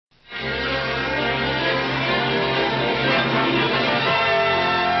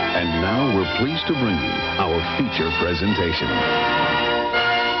pleased to bring you our feature presentation.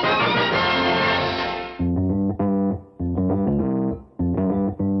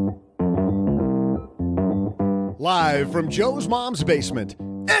 Live from Joe's mom's basement,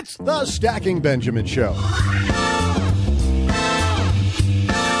 it's the Stacking Benjamin Show.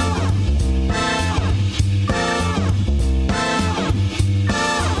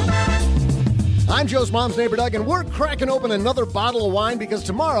 I'm Joe's mom's neighbor, Doug, and we're cracking open another bottle of wine because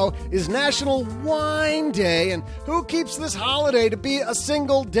tomorrow is National Wine Day, and who keeps this holiday to be a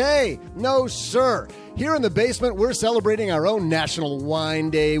single day? No, sir. Here in the basement, we're celebrating our own National Wine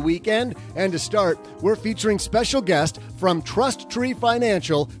Day weekend, and to start, we're featuring special guest from Trust Tree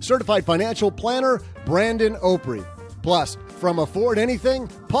Financial, certified financial planner, Brandon Opre. Plus, from Afford Anything,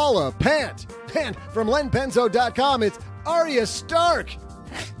 Paula Pant. And from lenpenzo.com, it's Arya Stark.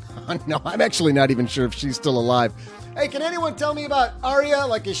 No, I'm actually not even sure if she's still alive. Hey, can anyone tell me about Arya?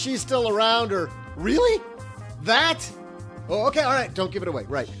 Like, is she still around or... Really? That? Oh, okay, all right. Don't give it away.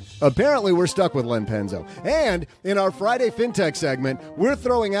 Right. Apparently, we're stuck with Len Penzo. And in our Friday FinTech segment, we're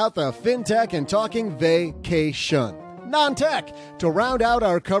throwing out the FinTech and talking vacation. Non-tech. To round out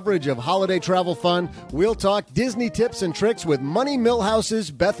our coverage of holiday travel fun, we'll talk Disney tips and tricks with Money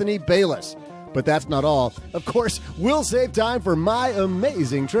Millhouse's Bethany Bayless. But that's not all. Of course, we'll save time for my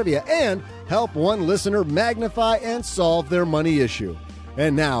amazing trivia and help one listener magnify and solve their money issue.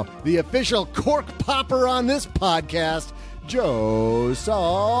 And now, the official cork popper on this podcast, Joe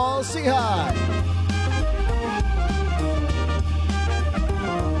Saul-Sehy.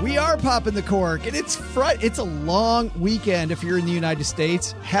 We are popping the cork, and it's a long weekend if you're in the United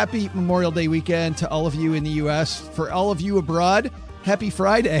States. Happy Memorial Day weekend to all of you in the U.S. For all of you abroad, happy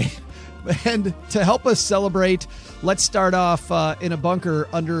Friday. And to help us celebrate, let's start off in a bunker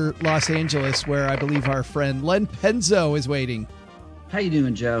under Los Angeles, where I believe our friend Len Penzo is waiting. How you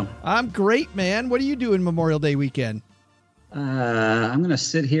doing, Joe? I'm great, man. What are you doing Memorial Day weekend? I'm going to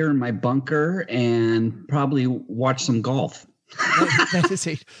sit here in my bunker and probably watch some golf. That is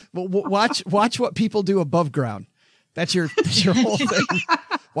watch what people do above ground. That's your whole thing.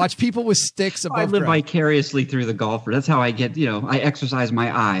 Watch people with sticks above ground. I live vicariously through the golfer. That's how I get, I exercise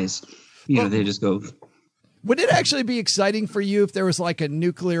my eyes. They just go. Would it actually be exciting for you if there was like a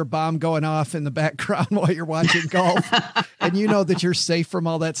nuclear bomb going off in the background while you're watching golf and you know that you're safe from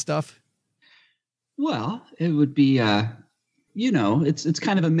all that stuff? Well, it would be, it's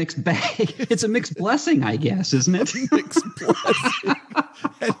kind of a mixed bag. It's a mixed blessing, I guess, isn't it? Mixed blessing.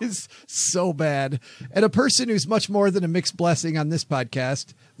 That is so bad. And a person who's much more than a mixed blessing on this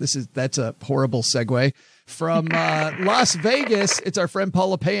podcast. That's a horrible segue. From Las Vegas, it's our friend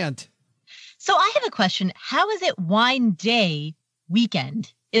Paula Pant. So I have a question. How is it Wine Day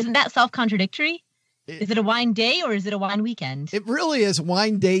weekend? Isn't that self-contradictory? Is it a wine day or is it a wine weekend? It really is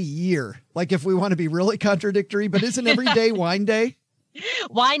Wine Day year. Like if we want to be really contradictory, but isn't every day Wine Day?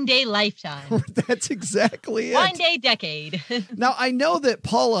 Wine Day lifetime. That's exactly it. Wine Day decade. Now, I know that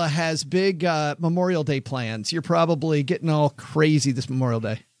Paula has big Memorial Day plans. You're probably getting all crazy this Memorial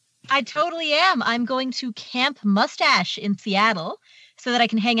Day. I totally am. I'm going to Camp Mustache in Seattle so that I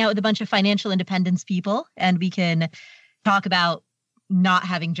can hang out with a bunch of financial independence people and we can talk about not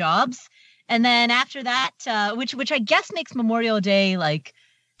having jobs. And then after that, which I guess makes Memorial Day like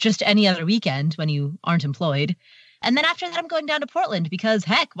just any other weekend when you aren't employed. And then after that, I'm going down to Portland because,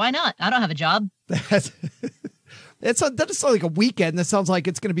 heck, why not? I don't have a job. That doesn't sound like a weekend. That sounds like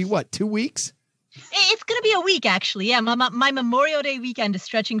it's going to be, 2 weeks? It's going to be a week, actually. Yeah, my Memorial Day weekend is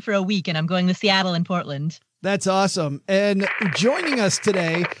stretching for a week, and I'm going to Seattle and Portland. That's awesome. And joining us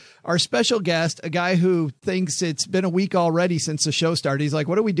today, our special guest, a guy who thinks it's been a week already since the show started. He's like,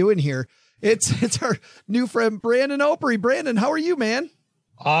 what are we doing here? It's our new friend, Brandon Opre. Brandon, how are you, man?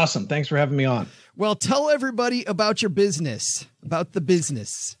 Awesome. Thanks for having me on. Well, tell everybody about your business, about the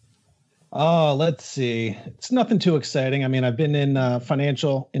business. Oh, let's see. It's nothing too exciting. I mean, I've been in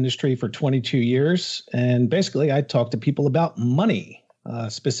financial industry for 22 years, and basically I talk to people about money,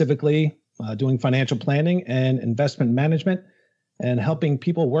 specifically doing financial planning and investment management and helping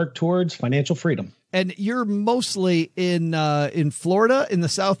people work towards financial freedom. And you're mostly in Florida, in the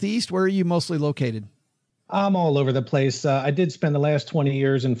Southeast. Where are you mostly located? I'm all over the place. I did spend the last 20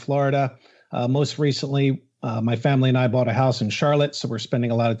 years in Florida. Most recently, my family and I bought a house in Charlotte, so we're spending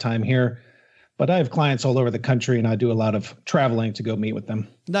a lot of time here. But I have clients all over the country, and I do a lot of traveling to go meet with them.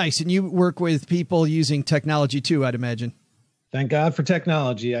 Nice. And you work with people using technology too, I'd imagine. Thank God for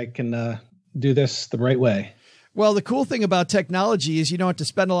technology. I can do this the right way. Well, the cool thing about technology is you don't have to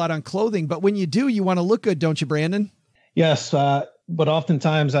spend a lot on clothing, but when you do, you want to look good, don't you, Brandon? Yes, but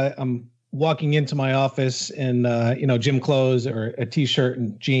oftentimes I'm walking into my office in, gym clothes or a t-shirt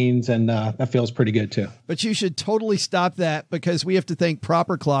and jeans. And that feels pretty good too. But you should totally stop that, because we have to thank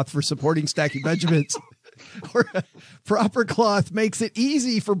Proper Cloth for supporting Stacking Benjamins. Proper Cloth makes it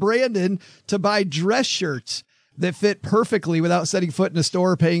easy for Brandon to buy dress shirts that fit perfectly without setting foot in a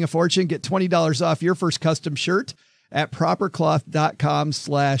store or paying a fortune. Get $20 off your first custom shirt at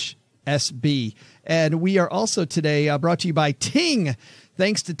propercloth.com/SB. And we are also today brought to you by Ting.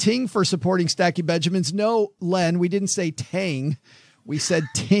 Thanks to Ting for supporting Stacking Benjamins. No, Len, we didn't say Tang. We said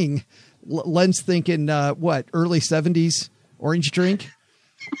Ting. Len's thinking, early 70s orange drink?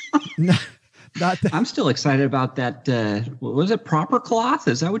 Not that. I'm still excited about that. Was it Proper Cloth?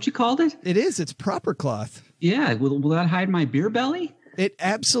 Is that what you called it? It is. It's Proper Cloth. Yeah. Will that hide my beer belly? It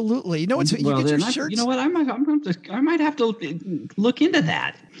absolutely. You know what? You get your shirts. You know what? I might have to look into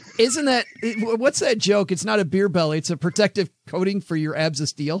that. Isn't that what's that joke? It's not a beer belly. It's a protective coating for your abs of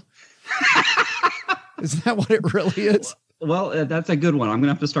steel. Isn't that what it really is? Well, that's a good one. I'm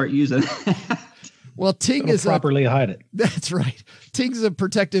gonna have to start using it. Well, Ting is properly hide it. That's right. Ting's a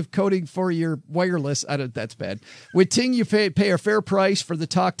protective coating for your wireless. That's bad. With Ting, you pay a fair price for the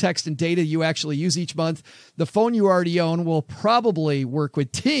talk, text, and data you actually use each month. The phone you already own will probably work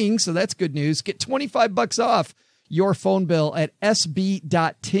with Ting, so that's good news. Get $25 off your phone bill at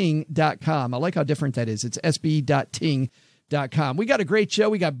sb.ting.com. I like how different that is. It's sb.ting.com. We got a great show.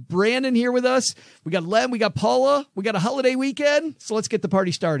 We got Brandon here with us. We got Len. We got Paula. We got a holiday weekend. So let's get the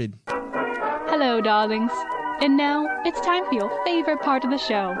party started. Hello, darlings. And now it's time for your favorite part of the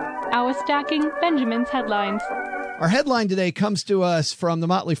show, our Stacking Benjamins headlines. Our headline today comes to us from The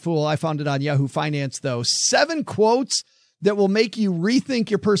Motley Fool. I found it on Yahoo Finance, though. 7 quotes that will make you rethink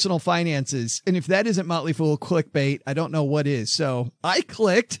your personal finances. And if that isn't Motley Fool clickbait, I don't know what is. So I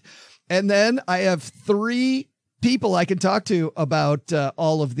clicked, and then I have 3 people I can talk to about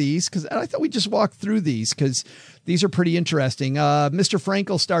all of these, because I thought we'd just walk through these because these are pretty interesting. Mr.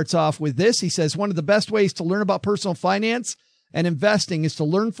 Frankel starts off with this. He says, one of the best ways to learn about personal finance and investing is to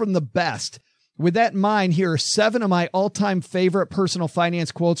learn from the best. With that in mind, here are 7 of my all-time favorite personal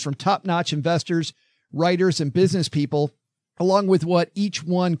finance quotes from top-notch investors, writers, and business people, along with what each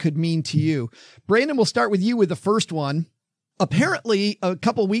one could mean to you. Brandon, we'll start with you with the first one. Apparently, a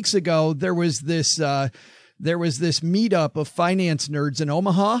couple weeks ago, there was this meetup of finance nerds in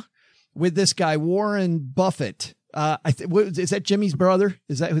Omaha with this guy, Warren Buffett. Is that Jimmy's brother?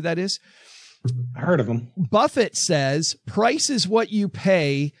 Is that who that is? I heard of him. Buffett says, price is what you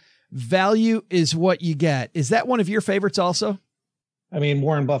pay. Value is what you get. Is that one of your favorites also? I mean,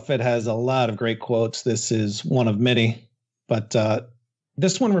 Warren Buffett has a lot of great quotes. This is one of many, but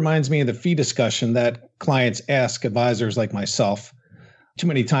this one reminds me of the fee discussion that clients ask advisors like myself. Too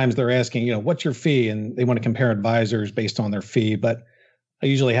many times they're asking, what's your fee? And they want to compare advisors based on their fee. But I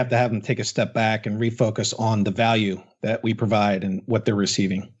usually have to have them take a step back and refocus on the value that we provide and what they're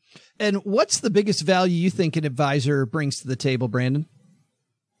receiving. And what's the biggest value you think an advisor brings to the table, Brandon?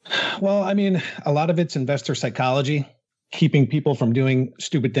 Well, I mean, a lot of it's investor psychology, keeping people from doing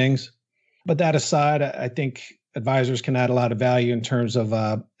stupid things. But that aside, I think advisors can add a lot of value in terms of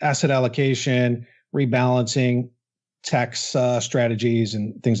asset allocation, rebalancing, tax strategies,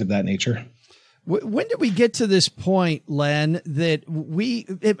 and things of that nature. When did we get to this point, Len, that we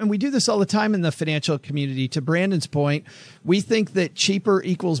do this all the time in the financial community, to Brandon's point, we think that cheaper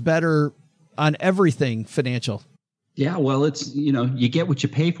equals better on everything financial? Yeah, well, it's, you get what you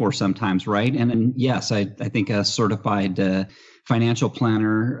pay for sometimes, right? And yes, I think a certified financial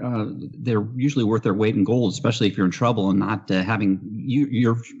planner, they're usually worth their weight in gold, especially if you're in trouble and not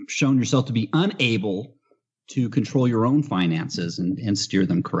you're shown yourself to be unable to control your own finances and steer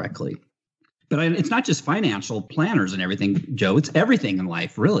them correctly. But it's not just financial planners and everything, Joe. It's everything in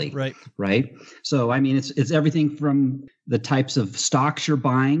life, really. Right. Right. So, I mean, it's everything from the types of stocks you're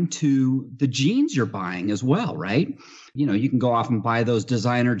buying to the jeans you're buying as well, right? You can go off and buy those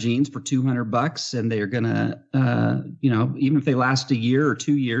designer jeans for $200 and they're going to, even if they last a year or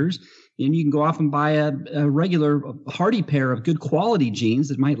 2 years, and you can go off and buy a regular hardy pair of good quality jeans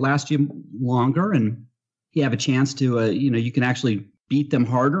that might last you longer, and you have a chance to, you can actually beat them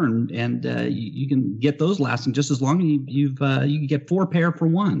harder, and you can get those lasting just as long. You can get 4 pair for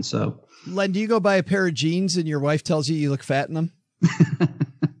 1. So, Len, do you go buy a pair of jeans and your wife tells you look fat in them?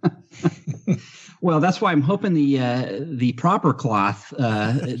 Well, that's why I'm hoping the Proper Cloth.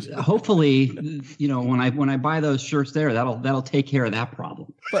 Hopefully, when I buy those shirts there, that'll take care of that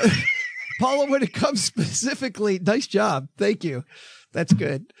problem. But Paula, when it comes specifically, nice job, thank you. That's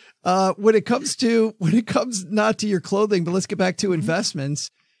good. When it comes not to your clothing, but let's get back to investments,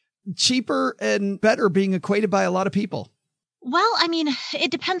 cheaper and better being equated by a lot of people. Well, I mean,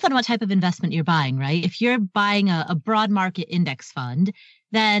 it depends on what type of investment you're buying, right? If you're buying a broad market index fund,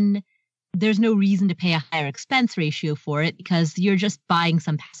 then there's no reason to pay a higher expense ratio for it because you're just buying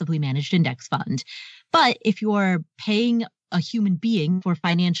some passively managed index fund. But if you're paying a human being for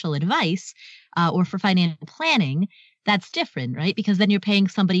financial advice or for financial planning, that's different, right? Because then you're paying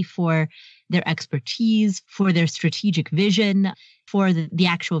somebody for their expertise, for their strategic vision, for the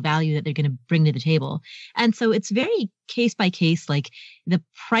actual value that they're going to bring to the table. And so it's very case by case, like the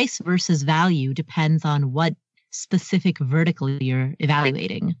price versus value depends on what specific vertical you're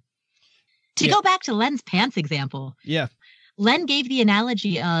evaluating. To go back to Len's pants example. Yeah. Len gave the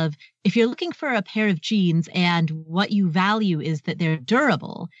analogy of if you're looking for a pair of jeans and what you value is that they're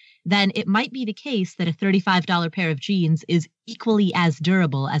durable, then it might be the case that a $35 pair of jeans is equally as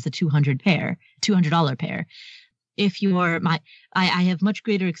durable as a $200 pair. If you're I have much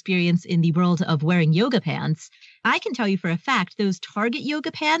greater experience in the world of wearing yoga pants. I can tell you for a fact, those Target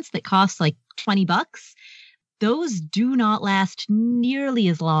yoga pants that cost like $20, those do not last nearly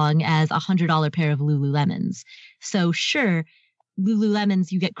as long as a $100 pair of Lululemons. So sure,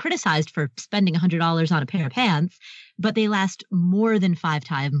 Lululemons, you get criticized for spending $100 on a pair of pants, but they last more than 5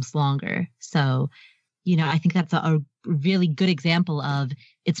 times longer. So, I think that's a really good example of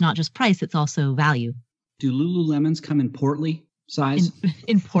it's not just price, it's also value. Do Lululemons come in portly size?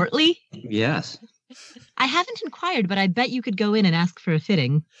 In portly? Yes. I haven't inquired, but I bet you could go in and ask for a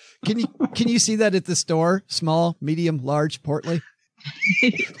fitting. Can you see that at the store? Small, medium, large, portly?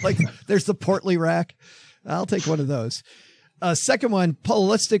 Like there's the portly rack. I'll take one of those. Second one, Paula,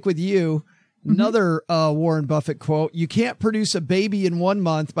 let's stick with you. Another Warren Buffett quote: "You can't produce a baby in 1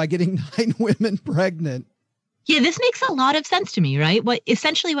 month by getting 9 women pregnant." Yeah, this makes a lot of sense to me, right? What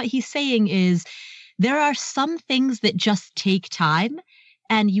he's saying is there are some things that just take time,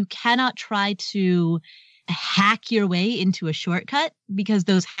 and you cannot try to hack your way into a shortcut because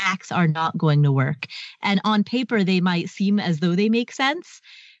those hacks are not going to work. And on paper, they might seem as though they make sense,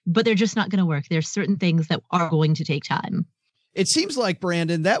 but they're just not going to work. There's certain things that are going to take time. It seems like,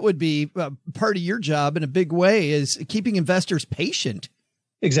 Brandon, that would be part of your job in a big way, is keeping investors patient.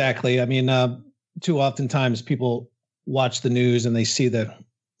 Exactly. I mean, too oftentimes people watch the news and they see the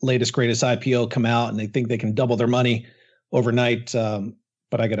latest, greatest IPO come out and they think they can double their money overnight.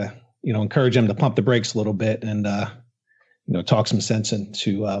 But I got to, encourage them to pump the brakes a little bit and, talk some sense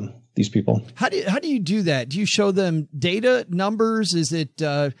into these people. How do you do that? Do you show them data, numbers? Is it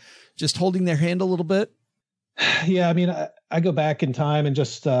just holding their hand a little bit? Yeah, I mean, I go back in time and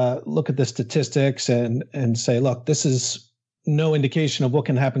just look at the statistics and say, look, this is no indication of what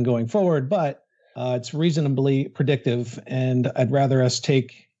can happen going forward, but it's reasonably predictive. And I'd rather us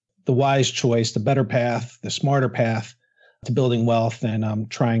take the wise choice, the better path, the smarter path to building wealth than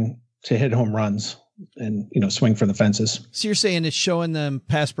trying to hit home runs and, swing for the fences. So you're saying it's showing them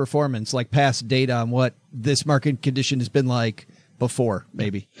past performance, like past data on what this market condition has been like before,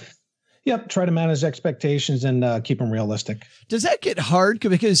 maybe. Yep. Try to manage expectations and keep them realistic. Does that get hard?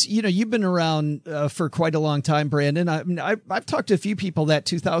 Because, you've been around for quite a long time, Brandon. I've talked to a few people that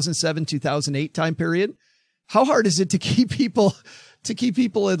 2007, 2008 time period. How hard is it to keep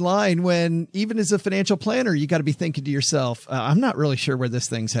people in line when, even as a financial planner, you got to be thinking to yourself, I'm not really sure where this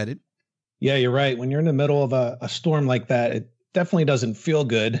thing's headed. Yeah, you're right. When you're in the middle of a storm like that, it definitely doesn't feel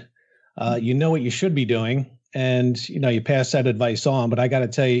good. You know what you should be doing. And, you pass that advice on. But I got to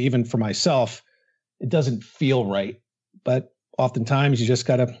tell you, even for myself, it doesn't feel right. But oftentimes you just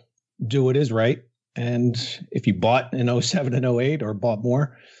got to do what is right. And if you bought in 07 and 08 or bought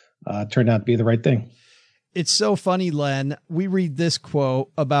more, it turned out to be the right thing. It's so funny, Len. We read this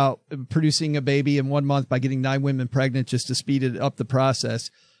quote about producing a baby in 1 month by getting 9 women pregnant just to speed it up the process.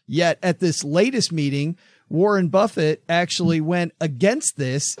 Yet at this latest meeting, Warren Buffett actually went against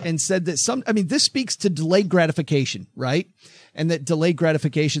this and said that this speaks to delayed gratification, right? And that delayed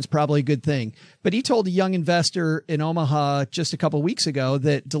gratification is probably a good thing. But he told a young investor in Omaha just a couple of weeks ago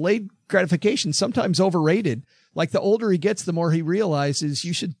that delayed gratification is sometimes overrated. Like the older he gets, the more he realizes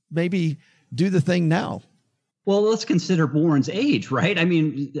you should maybe do the thing now. Well, let's consider Warren's age, right? I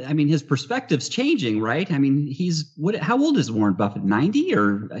mean, his perspective's changing, right? I mean, how old is Warren Buffett? 90?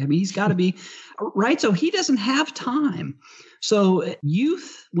 He's got to be, right? So he doesn't have time. So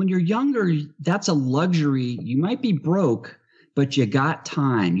youth, when you're younger, that's a luxury. You might be broke, but you got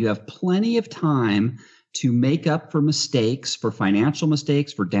time. You have plenty of time to make up for mistakes, for financial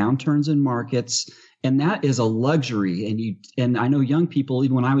mistakes, for downturns in markets. And that is a luxury. And I know young people,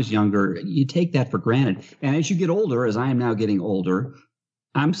 even when I was younger, you take that for granted. And as you get older, as I am now getting older,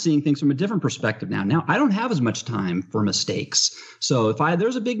 I'm seeing things from a different perspective now. Now, I don't have as much time for mistakes. So if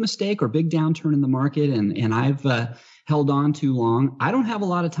there's a big mistake or big downturn in the market and I've held on too long, I don't have a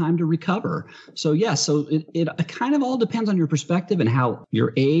lot of time to recover. So so it kind of all depends on your perspective and how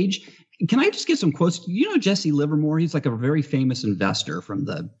your age. Can I just give some quotes? You know Jesse Livermore? He's like a very famous investor from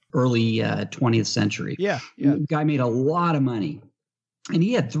the early 20th century. Yeah. The guy made a lot of money. And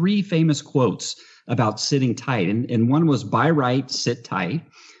he had 3 famous quotes about sitting tight. And one was, buy right, sit tight.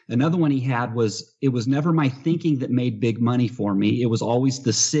 Another one he had was, it was never my thinking that made big money for me. It was always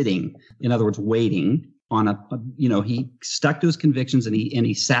the sitting. In other words, waiting on he stuck to his convictions and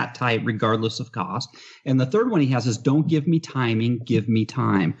he sat tight regardless of cost. And the third one he has is, don't give me timing, give me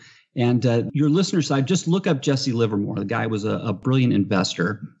time. And your listener side, just look up Jesse Livermore. The guy was a brilliant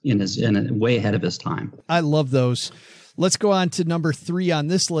investor way ahead of his time. I love those. Let's go on to number 3 on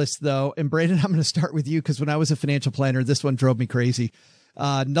this list, though. And Brandon, I'm going to start with you because when I was a financial planner, this one drove me crazy.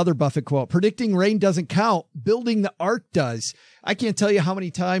 Another Buffett quote: predicting rain doesn't count. Building the ark does. I can't tell you how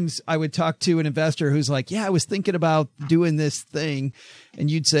many times I would talk to an investor who's like, yeah, I was thinking about doing this thing. And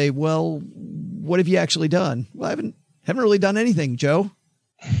you'd say, well, what have you actually done? Well, I haven't really done anything, Joe.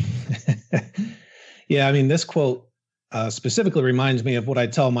 Yeah, I mean, this quote specifically reminds me of what I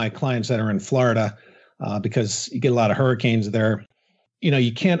tell my clients that are in Florida, because you get a lot of hurricanes there.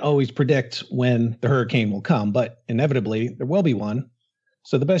 You can't always predict when the hurricane will come, but inevitably there will be one.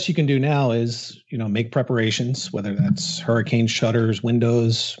 So the best you can do now is, make preparations, whether that's hurricane shutters,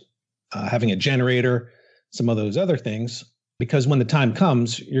 windows, having a generator, some of those other things, because when the time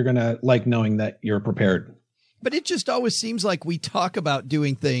comes, you're going to like knowing that you're prepared. But it just always seems like we talk about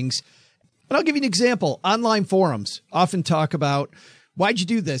doing things. And I'll give you an example. Online forums often talk about, why'd you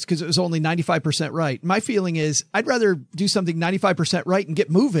do this? Because it was only 95% right. My feeling is I'd rather do something 95% right and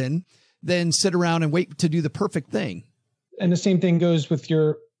get moving than sit around and wait to do the perfect thing. And the same thing goes with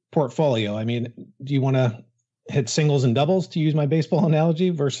your portfolio. I mean, do you want to hit singles and doubles, to use my baseball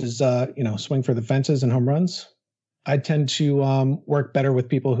analogy, versus, swing for the fences and home runs? I tend to work better with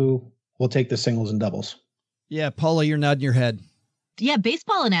people who will take the singles and doubles. Yeah, Paula, you're nodding your head. Yeah,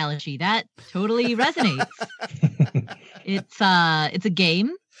 baseball analogy. That totally resonates. It's a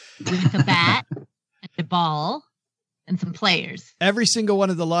game with a bat and a ball and some players. Every single one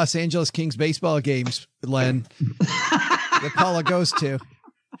of the Los Angeles Kings baseball games, Len, that Paula goes to,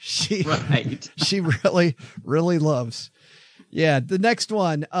 she really, really loves. Yeah, the next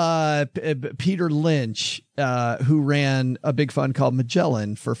one, Peter Lynch, who ran a big fund called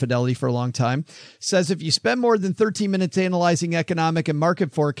Magellan for Fidelity for a long time, says if you spend more than 13 minutes analyzing economic and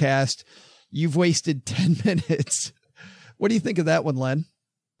market forecast, you've wasted 10 minutes. What do you think of that one, Len?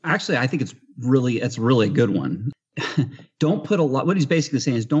 Actually, I think it's really a good one. Don't put a lot. What he's basically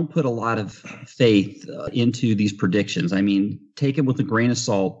saying is don't put a lot of faith into these predictions. I mean, take it with a grain of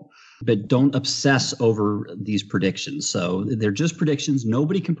salt, but don't obsess over these predictions. So they're just predictions.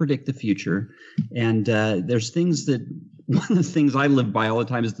 Nobody can predict the future. And there's things that, one of the things I live by all the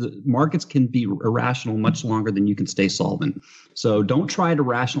time is the markets can be irrational much longer than you can stay solvent. So don't try to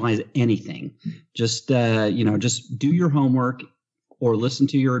rationalize anything. Just do your homework or listen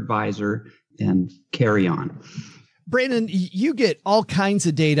to your advisor and carry on. Brandon, you get all kinds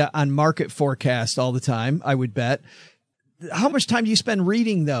of data on market forecast all the time, I would bet. How much time do you spend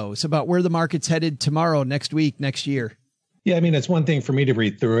reading those about where the market's headed tomorrow, next week, next year? Yeah, I mean, it's one thing for me to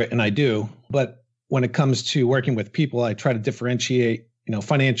read through it, and I do. But when it comes to working with people, I try to differentiate,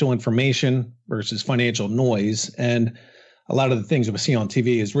 financial information versus financial noise. And a lot of the things we see on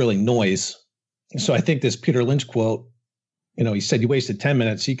TV is really noise. So I think this Peter Lynch quote, he said you wasted 10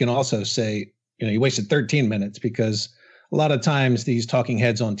 minutes. You can also say, you wasted 13 minutes, because a lot of times these talking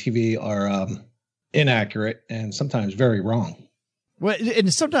heads on TV are inaccurate and sometimes very wrong. Well,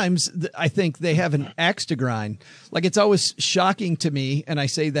 and sometimes I think they have an axe to grind. Like, it's always shocking to me, and I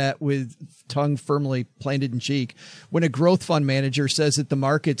say that with tongue firmly planted in cheek, when a growth fund manager says that the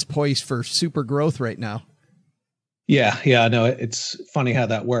market's poised for super growth right now. Yeah, no, it's funny how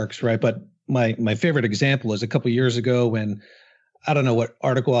that works, right? But my favorite example is a couple of years ago when, I don't know what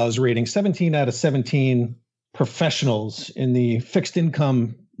article I was reading, 17 out of 17 professionals in the fixed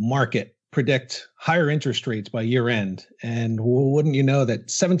income market predict higher interest rates by year end. And wouldn't you know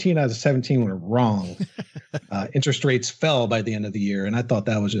that 17 out of 17 were wrong. Interest rates fell by the end of the year. And I thought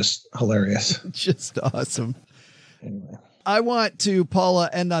that was just hilarious. Just awesome. Anyway. I want to, Paula,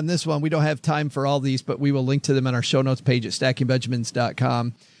 end on this one. We don't have time for all these, but we will link to them on our show notes page at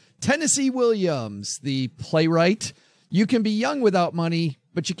stackingbenjamins.com. Tennessee Williams, the playwright. You can be young without money,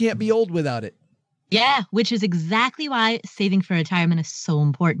 but you can't be old without it. Yeah, which is exactly why saving for retirement is so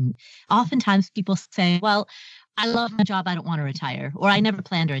important. Oftentimes people say, well, I love my job, I don't want to retire, or I never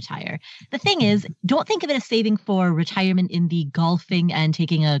plan to retire. The thing is, don't think of it as saving for retirement in the golfing and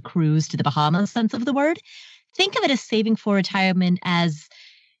taking a cruise to the Bahamas sense of the word. think of it as saving for retirement as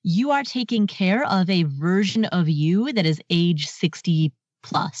you are taking care of a version of you that is age 60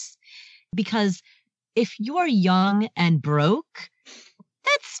 plus. Because if you're young and broke,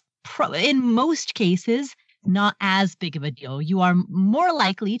 that's in most cases not as big of a deal. You are more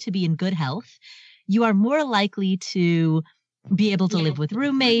likely to be in good health. You are more likely to be able to live with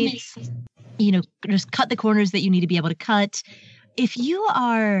roommates, just cut the corners that you need to be able to cut. If you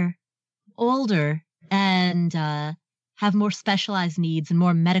are older and have more specialized needs and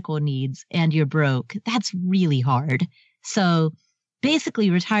more medical needs and you're broke, that's really hard. So basically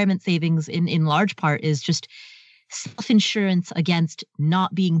retirement savings in large part is just self-insurance against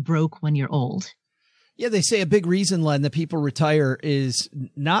not being broke when you're old. Yeah, they say a big reason, Len, that people retire is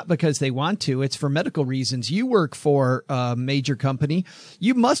not because they want to. It's for medical reasons. You work for a major company.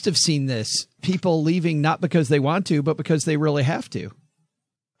 You must have seen this. People leaving not because they want to, but because they really have to.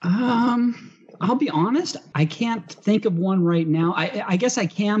 I'll be honest. I can't think of one right now. I guess I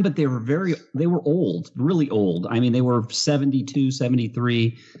can, but they were old, really old. I mean, they were 72,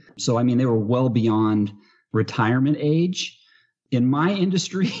 73. So, I mean, they were well beyond retirement age. In my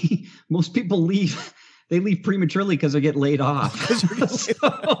industry, most people leave. They leave prematurely because they get laid off.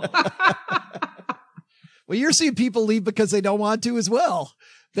 Well, you're seeing people leave because they don't want to as well.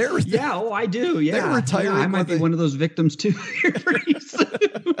 I do. Yeah. They're retiring. I might be one of those victims too here pretty soon.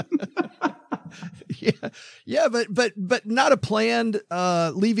 Yeah, but not a planned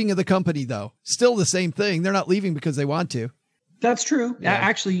leaving of the company though. Still the same thing. They're not leaving because they want to. That's true. Yeah.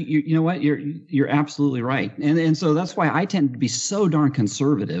 Actually, you know what? You're absolutely right. And so that's why I tend to be so darn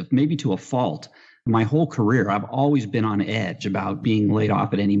conservative, maybe to a fault. My whole career, I've always been on edge about being laid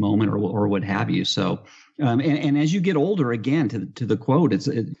off at any moment or what have you. So, and as you get older, again, to the quote,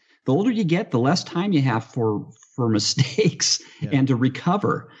 the older you get, the less time you have for mistakes and to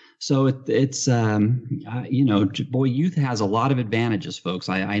recover. So it's boy, youth has a lot of advantages, folks.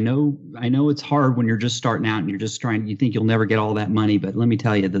 I know it's hard when you're just starting out and you're just you think you'll never get all that money, but let me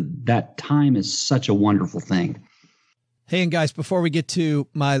tell you that time is such a wonderful thing. Hey, and guys, before we get to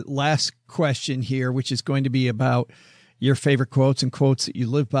my last question here, which is going to be about your favorite quotes and quotes that you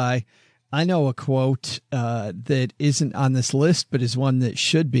live by, I know a quote that isn't on this list, but is one that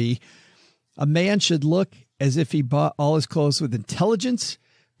should be. A man should look as if he bought all his clothes with intelligence,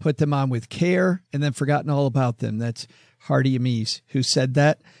 put them on with care, and then forgotten all about them. That's Hardy Amies who said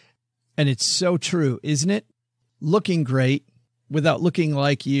that. And it's so true, isn't it? Looking great without looking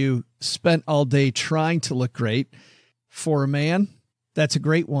like you spent all day trying to look great. For a man, that's a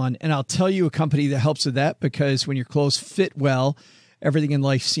great one. And I'll tell you a company that helps with that, because when your clothes fit well, everything in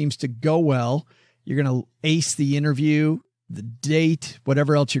life seems to go well. You're going to ace the interview, the date,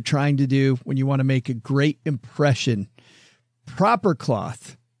 whatever else you're trying to do when you want to make a great impression. Proper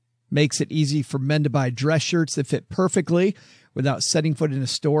Cloth makes it easy for men to buy dress shirts that fit perfectly without setting foot in a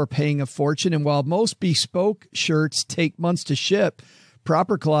store paying a fortune. And while most bespoke shirts take months to ship,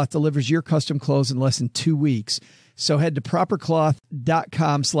 Proper Cloth delivers your custom clothes in less than 2 weeks. So head to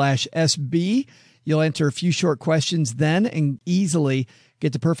propercloth.com/SB. You'll enter a few short questions then and easily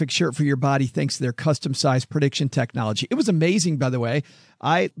get the perfect shirt for your body thanks to their custom size prediction technology. It was amazing, by the way.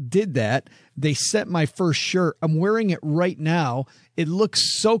 I did that. They sent my first shirt. I'm wearing it right now. It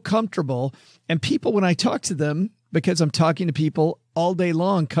looks so comfortable. And people, when I talk to them, because I'm talking to people all day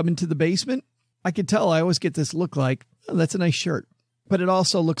long, come into the basement, I can tell I always get this look like, oh, that's a nice shirt. But it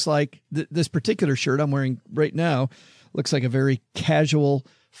also looks like this particular shirt I'm wearing right now looks like a very casual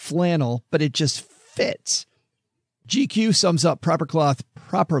flannel, but it just fits. GQ sums up Proper Cloth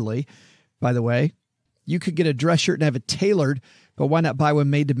properly, by the way. You could get a dress shirt and have it tailored, but why not buy one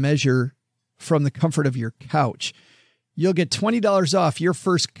made to measure from the comfort of your couch? You'll get $20 off your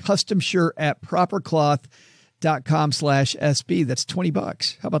first custom shirt at propercloth.com/SB. That's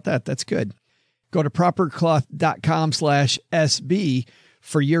 $20. How about that? That's good. Go to propercloth.com/SB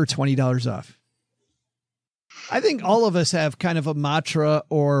for your $20 off. I think all of us have kind of a mantra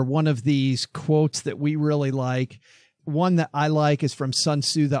or one of these quotes that we really like. One that I like is from Sun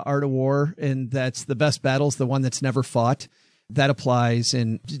Tzu, The Art of War, and that's the best battle's the one that's never fought. That applies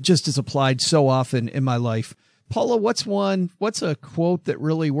and just is applied so often in my life. Paula, what's a quote that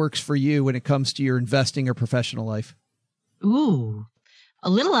really works for you when it comes to your investing or professional life? Ooh. A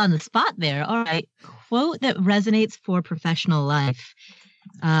little on the spot there. All right. Quote that resonates for professional life.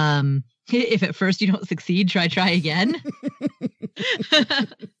 If at first you don't succeed, try again.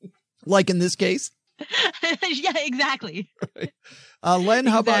 Like in this case? Yeah, exactly. Right. Len,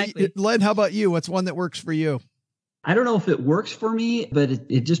 how about you? What's one that works for you? I don't know if it works for me, but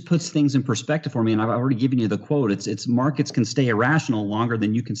it just puts things in perspective for me. And I've already given you the quote. It's markets can stay irrational longer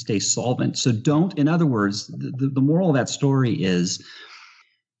than you can stay solvent. So in other words, the moral of that story is,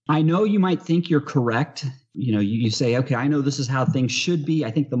 I know you might think you're correct. You say, okay, I know this is how things should be. I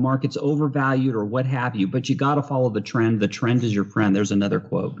think the market's overvalued or what have you, but you got to follow the trend. The trend is your friend. There's another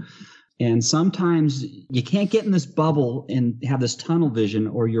quote. And sometimes you can't get in this bubble and have this tunnel vision,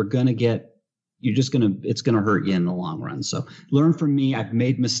 or it's going to hurt you in the long run. So learn from me. I've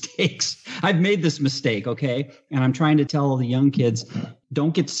made mistakes. I've made this mistake. Okay. And I'm trying to tell all the young kids,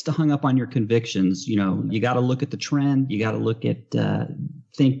 don't get hung up on your convictions. You got to look at the trend. You got to look at,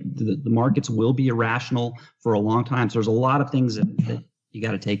 think the markets will be irrational for a long time. So there's a lot of things that you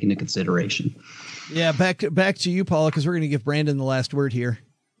got to take into consideration. Yeah. Back to you, Paula, because we're going to give Brandon the last word here.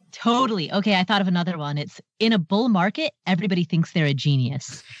 Totally. Okay, I thought of another one. It's in a bull market, everybody thinks they're a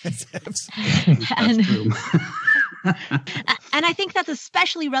genius. That's true. And I think that's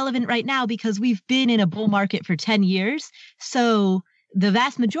especially relevant right now because we've been in a bull market for 10 years. So the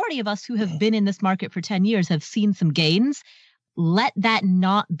vast majority of us who have been in this market for 10 years have seen some gains. Let that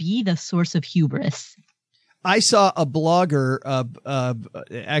not be the source of hubris. I saw a blogger,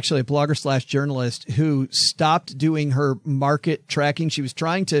 actually a blogger / journalist who stopped doing her market tracking. She was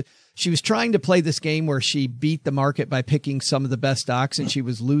trying to play this game where she beat the market by picking some of the best stocks, and she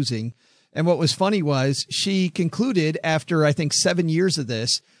was losing. And what was funny was she concluded after, I think, 7 years of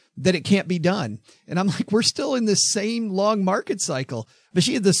this, that it can't be done. And I'm like, we're still in this same long market cycle. But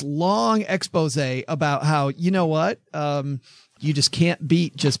she had this long expose about how, you know what? You just can't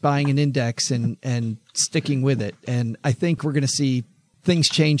beat just buying an index and sticking with it. And I think we're going to see things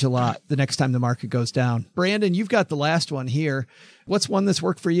change a lot the next time the market goes down. Brandon, you've got the last one here. What's one that's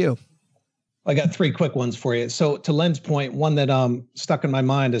worked for you? I got 3 quick ones for you. So to Len's point, one that stuck in my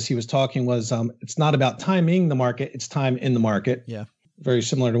mind as he was talking was it's not about timing the market, it's time in the market. Yeah. Very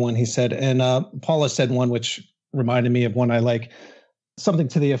similar to one he said. And Paula said one which reminded me of one I like, something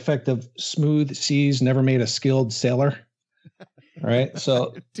to the effect of smooth seas never made a skilled sailor. All right.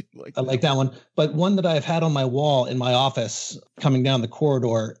 So I like that one. But one that I've had on my wall in my office coming down the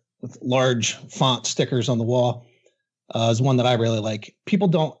corridor with large font stickers on the wall is one that I really like. People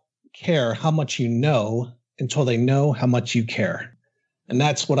don't care how much you know until they know how much you care. And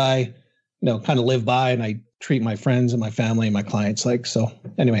that's what I, kind of live by, and I treat my friends and my family and my clients like. So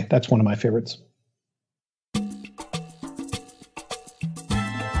anyway, that's one of my favorites.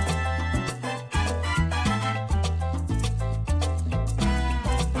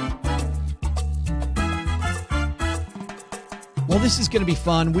 Well, this is going to be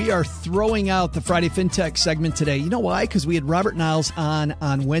fun. We are throwing out the Friday FinTech segment today. You know why? Because we had Robert Niles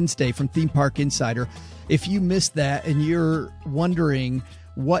on Wednesday from Theme Park Insider. If you missed that and you're wondering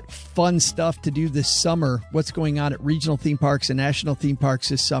what fun stuff to do this summer, what's going on at regional theme parks and national theme parks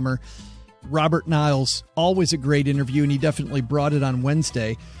this summer, Robert Niles, always a great interview, and he definitely brought it on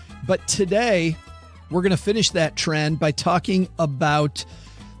Wednesday. But today, we're going to finish that trend by talking about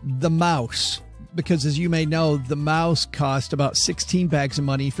the mouse. Because as you may know, the mouse cost about 16 bags of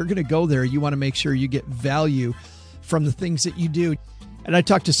money. If you're going to go there, you want to make sure you get value from the things that you do. And I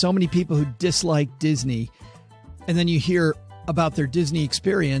talk to so many people who dislike Disney, and then you hear about their Disney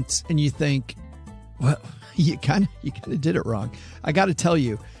experience and you think, well, you kind of did it wrong. I got to tell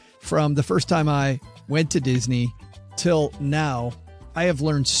you, from the first time I went to Disney till now, I have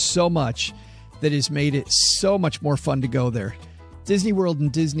learned so much that has made it so much more fun to go there. Disney World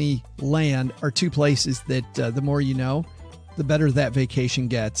and Disneyland are 2 places that the more you know, the better that vacation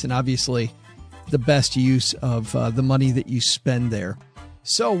gets. And obviously, the best use of the money that you spend there.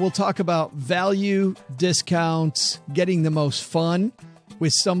 So we'll talk about value, discounts, getting the most fun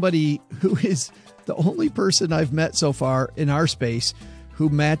with somebody who is the only person I've met so far in our space who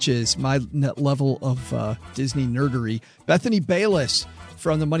matches my level of Disney nerdery. Bethany Bayless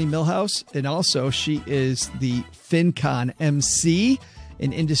from the Money Millhouse, and also she is the FinCon MC,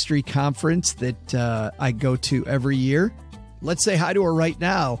 an industry conference that I go to every year. Let's say hi to her right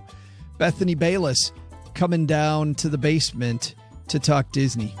now. Bethany Bayless coming down to the basement to talk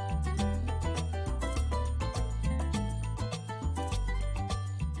Disney.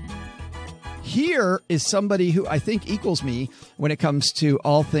 Here is somebody who I think equals me when it comes to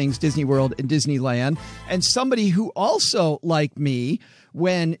all things Disney World and Disneyland, and somebody who also, like me,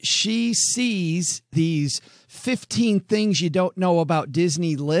 when she sees these 15 things you don't know about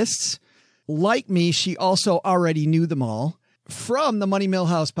Disney lists, like me, she also already knew them all. From the Money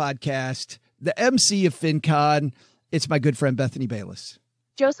Millhouse podcast, the MC of FinCon, it's my good friend Bethany Bayless.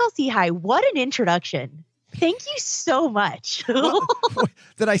 Joe Salcihi, what an introduction. Thank you so much.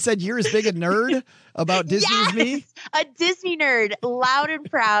 That I said you're as big a nerd about Disney as me? A Disney nerd, loud and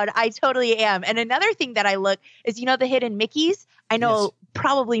proud. I totally am. And another thing that I look is, the hidden Mickeys? I know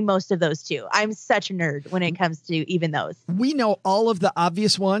probably most of those too. I'm such a nerd when it comes to even those. We know all of the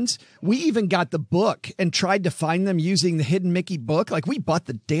obvious ones. We even got the book and tried to find them using the Hidden Mickey book. Like we bought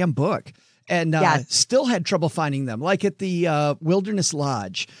the damn book. And still had trouble finding them, like at the Wilderness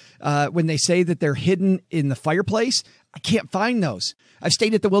Lodge. When they say that they're hidden in the fireplace, I can't find those. I've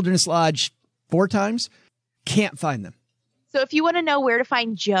stayed at the Wilderness Lodge 4 times, can't find them. So if you want to know where to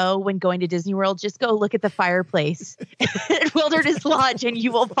find Joe when going to Disney World, just go look at the fireplace at Wilderness Lodge and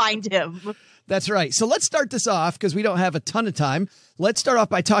you will find him. That's right. So let's start this off because we don't have a ton of time. Let's start off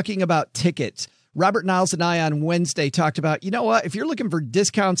by talking about tickets. Robert, Niles, and I on Wednesday talked about, you know what, if you're looking for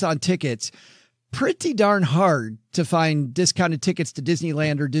discounts on tickets, pretty darn hard to find discounted tickets to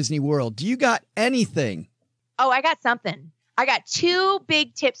Disneyland or Disney World. Do you got anything? Oh, I got something. I got 2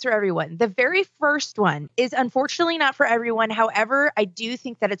 big tips for everyone. The very first one is unfortunately not for everyone. However, I do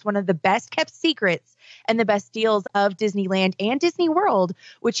think that it's one of the best kept secrets and the best deals of Disneyland and Disney World,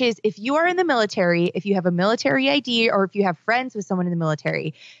 which is if you are in the military, if you have a military ID, or if you have friends with someone in the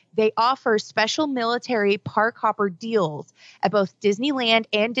military, they offer special military park hopper deals at both Disneyland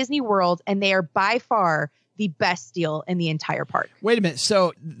and Disney World, and they are by far the best deal in the entire park. Wait a minute.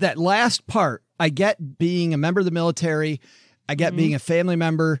 So that last part, I get being a member of the military. I get being a family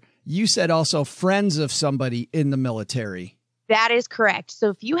member. You said also friends of somebody in the military. That is correct. So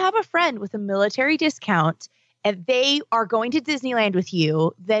if you have a friend with a military discount and they are going to Disneyland with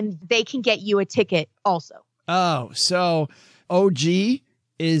you, then they can get you a ticket also. Oh, so OG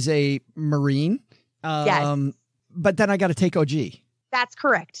is a Marine. Yes. But then I got to take OG. That's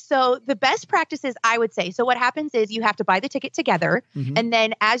correct. So the best practices, I would say, so what happens is you have to buy the ticket together. And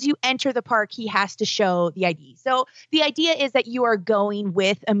then as you enter the park, he has to show the ID. So the idea is that you are going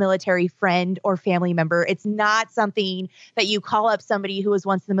with a military friend or family member. It's not something that you call up somebody who was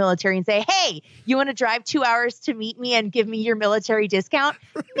once in the military and say, hey, you want to drive 2 hours to meet me and give me your military discount?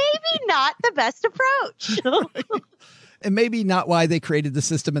 Maybe not the best approach. And maybe not why they created the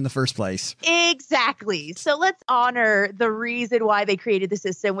system in the first place. Exactly. So let's honor the reason why they created the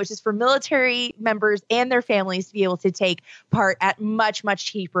system, which is for military members and their families to be able to take part at much, much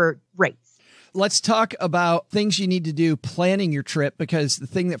cheaper rates. Let's talk about things you need to do planning your trip, because the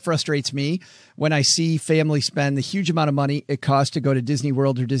thing that frustrates me when I see families spend the huge amount of money it costs to go to Disney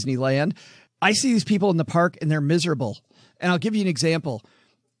World or Disneyland, I see these people in the park and they're miserable. And I'll give you an example.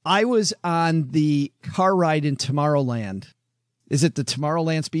 I was on the car ride in Tomorrowland. Is it the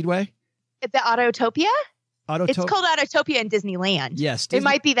Tomorrowland Speedway? The Autotopia? It's Autotopia. called Autotopia in Disneyland. Yes. It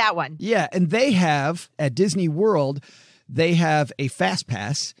might be that one. Yeah. And they have, at Disney World, they have a Fast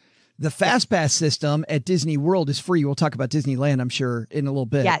Pass. The Fast Pass system at Disney World is free. We'll talk about Disneyland, I'm sure, in a little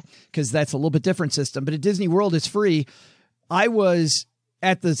bit. Yes. Because that's a little bit different system. But at Disney World, it's free. I was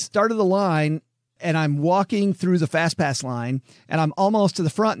at the start of the line, and I'm walking through the Fast Pass line, and I'm almost to the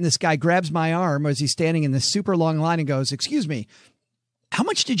front, and this guy grabs my arm as he's standing in this super long line and goes, excuse me, how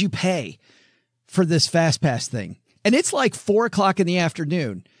much did you pay for this Fast Pass thing? And it's like 4:00 in the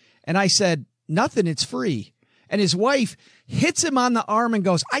afternoon. And I said, nothing, it's free. And his wife hits him on the arm and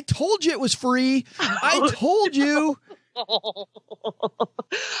goes, I told you it was free. I told you.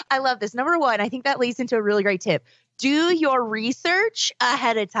 I love this. Number one, I think that leads into a really great tip. Do your research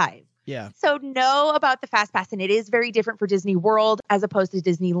ahead of time. Yeah. So know about the Fast Pass, and it is very different for Disney World as opposed to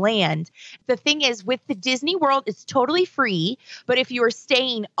Disneyland. The thing is, with the Disney World, it's totally free. But if you are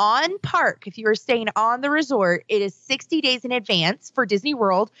staying on park, if you are staying on the resort, it is 60 days in advance for Disney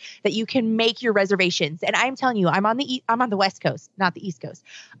World that you can make your reservations. And I'm telling you, I'm on the West Coast, not the East Coast.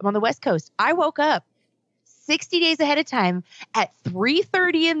 I'm on the West Coast. I woke up 60 days ahead of time at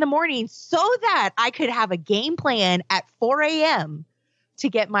 3:30 in the morning so that I could have a game plan at 4 a.m. to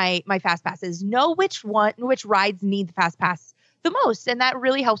get my Fast Passes, know which rides need the Fast Pass the most. And that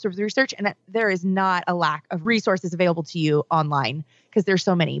really helps with research. And that there is not a lack of resources available to you online because there's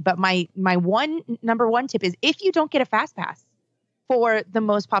so many. But my number one tip is if you don't get a Fast Pass for the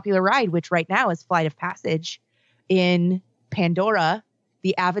most popular ride, which right now is Flight of Passage in Pandora,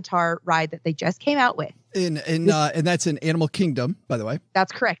 the Avatar ride that they just came out with. And that's in Animal Kingdom, by the way.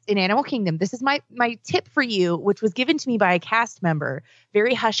 That's correct. In Animal Kingdom. This is my tip for you, which was given to me by a cast member.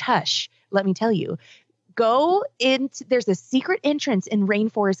 Very hush hush, let me tell you. There's a secret entrance in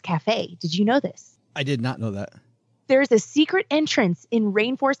Rainforest Cafe. Did you know this? I did not know that. There's a secret entrance in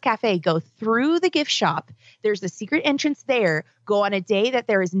Rainforest Cafe. Go through the gift shop. There's a secret entrance there. Go on a day that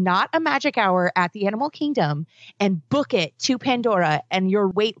there is not a magic hour at the Animal Kingdom and book it to Pandora, and your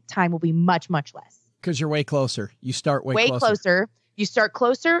wait time will be much, much less. Because you're way closer. You start way closer. You start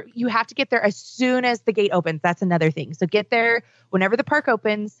closer. You have to get there as soon as the gate opens. That's another thing. So get there whenever the park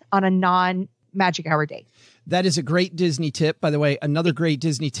opens on a non-magic hour day. That is a great Disney tip. By the way, another great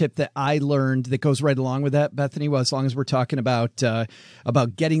Disney tip that I learned that goes right along with that, Bethany, well, as long as we're talking about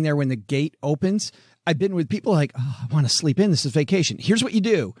getting there when the gate opens. I've been with people like, oh, I want to sleep in. This is vacation. Here's what you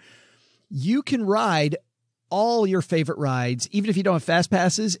do. You can ride all your favorite rides, even if you don't have fast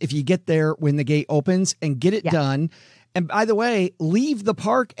passes, if you get there when the gate opens and get it done. And by the way, leave the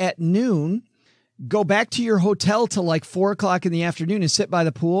park at noon, go back to your hotel till like 4 o'clock in the afternoon and sit by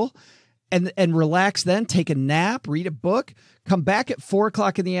the pool and relax then, take a nap, read a book, come back at 4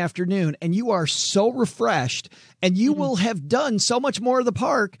 o'clock in the afternoon, and you are so refreshed and you will have done so much more of the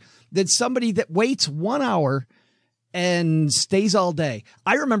park than somebody that waits 1 hour and stays all day.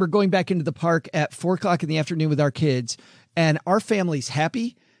 I remember going back into the park at 4 o'clock in the afternoon with our kids, and our family's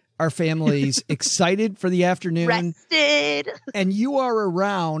happy. Our family's excited for the afternoon. Rested. And you are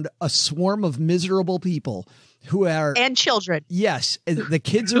around a swarm of miserable people who are... And children. Yes. The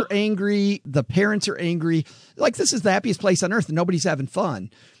kids are angry. The parents are angry. Like, this is the happiest place on earth and nobody's having fun.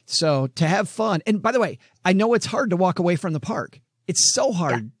 So to have fun. And by the way, I know it's hard to walk away from the park. It's so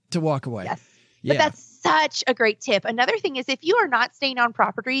hard to walk away. Yes. But that's such a great tip. Another thing is, if you are not staying on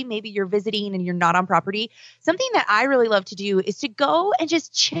property, maybe you're visiting and you're not on property, something that I really love to do is to go and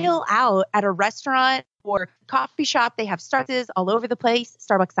just chill out at a restaurant or coffee shop. They have Starbucks all over the place,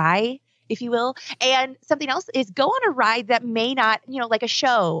 Starbucks Eye, if you will. And something else is go on a ride that may not, like a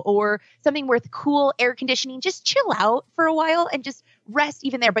show or something with cool air conditioning. Just chill out for a while and just rest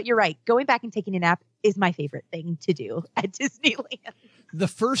even there. But you're right. Going back and taking a nap is my favorite thing to do at Disneyland. The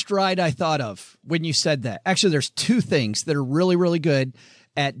first ride I thought of when you said that, actually, there's two things that are really, really good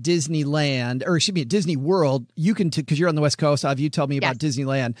at Disneyland, or excuse me, at Disney World. You can, because you're on the West Coast, have you tell me about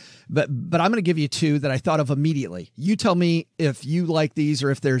Disneyland, but I'm going to give you two that I thought of immediately. You tell me if you like these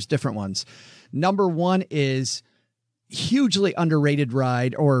or if there's different ones. Number one is hugely underrated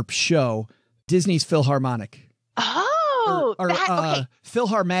ride or show, Disney's Philharmonic. Oh, okay.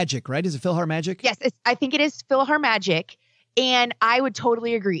 PhilharMagic, right? Is it PhilharMagic? Yes, I think it is PhilharMagic. And I would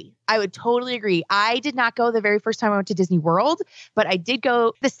totally agree. I did not go the very first time I went to Disney World, but I did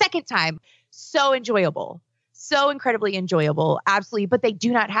go the second time. So enjoyable. So incredibly enjoyable. Absolutely. But they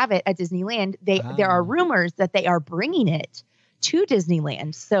do not have it at Disneyland. There are rumors that they are bringing it to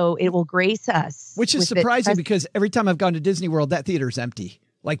Disneyland. So it will grace us. Which is surprising because every time I've gone to Disney World, that theater is empty.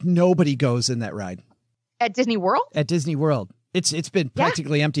 Like nobody goes in that ride. At Disney World? At Disney World. It's been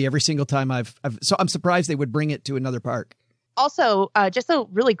practically empty every single time so I'm surprised they would bring it to another park. Also, just a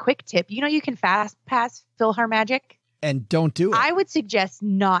really quick tip. You can fast pass PhilharMagic. And don't do it. I would suggest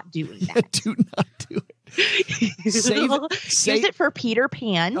not doing that. Do not do it. Use it for Peter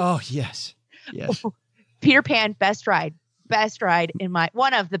Pan. Oh, yes. Peter Pan, best ride. Best ride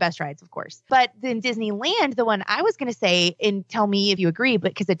one of the best rides, of course. But then Disneyland, the one I was going to say, and tell me if you agree,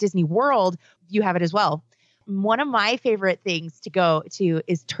 but because at Disney World, you have it as well. One of my favorite things to go to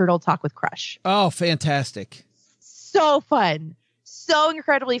is Turtle Talk with Crush. Oh, fantastic. So fun. So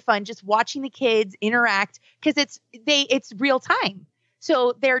incredibly fun. Just watching the kids interact because it's real time.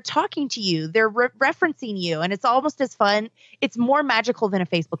 So they're talking to you, they're referencing you, and it's almost as fun. It's more magical than a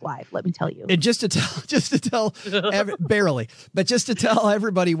Facebook Live, let me tell you. And just to tell barely, but just to tell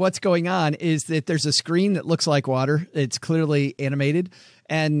everybody what's going on is that there's a screen that looks like water. It's clearly animated.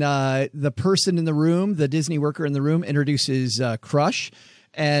 And the person in the room, the Disney worker in the room, introduces Crush.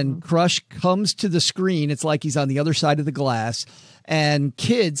 And Crush comes to the screen. It's like he's on the other side of the glass. And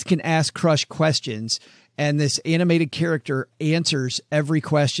kids can ask Crush questions. And this animated character answers every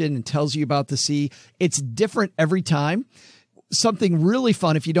question and tells you about the sea. It's different every time. Something really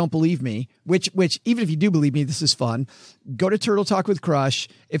fun, if you don't believe me, which even if you do believe me, this is fun. Go to Turtle Talk with Crush.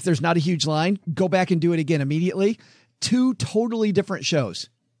 If there's not a huge line, go back and do it again immediately. Two totally different shows.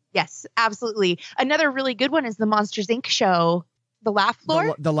 Yes, absolutely. Another really good one is the Monsters, Inc. show. The Laugh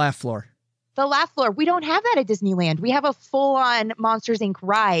Floor? The Laugh Floor. The Laugh Floor. We don't have that at Disneyland. We have a full-on Monsters, Inc.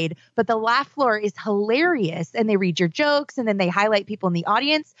 ride, but the Laugh Floor is hilarious, and they read your jokes, and then they highlight people in the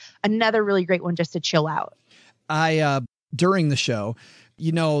audience. Another really great one just to chill out. During the show,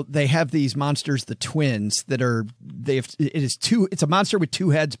 they have these monsters, the twins, it's a monster with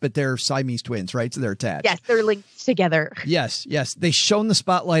two heads, but they're Siamese twins, right? So they're attached. Yes, they're linked together. Yes. They shone the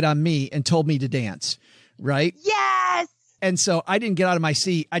spotlight on me and told me to dance, right? Yes! And so I didn't get out of my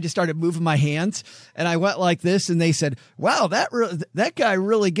seat. I just started moving my hands and I went like this. And they said, wow, that guy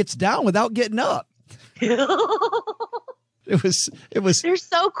really gets down without getting up. It was. They're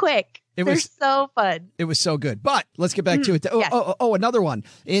so quick. They're so fun. It was so good. But let's get back to it. Yes. Another one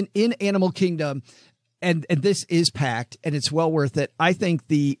in Animal Kingdom. And this is packed, and it's well worth it. I think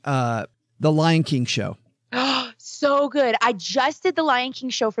the Lion King show. So good. I just did the Lion King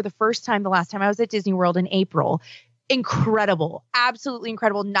show for the first time the last time I was at Disney World in April. Incredible. Absolutely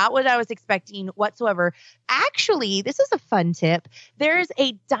incredible. Not what I was expecting whatsoever. Actually, this is a fun tip. There's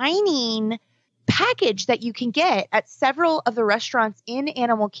a dining package that you can get at several of the restaurants in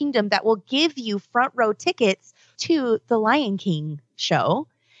Animal Kingdom that will give you front row tickets to the Lion King show.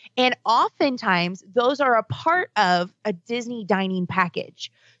 And oftentimes those are a part of a Disney dining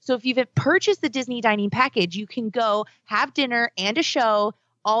package. So if you've purchased the Disney dining package, you can go have dinner and a show,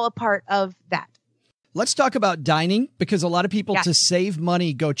 all a part of that. Let's talk about dining, because a lot of people, to save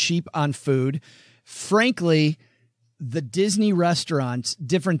money, go cheap on food. Frankly, the Disney restaurants,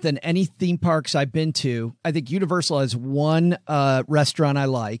 different than any theme parks I've been to. I think Universal has one restaurant I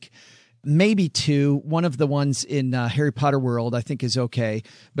like, maybe two. One of the ones in Harry Potter World I think is okay,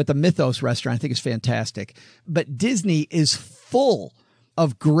 but the Mythos restaurant I think is fantastic. But Disney is full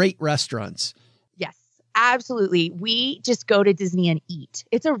of great restaurants. Yes, absolutely. We just go to Disney and eat.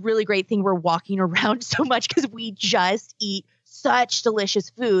 It's a really great thing. We're walking around so much because we just eat such delicious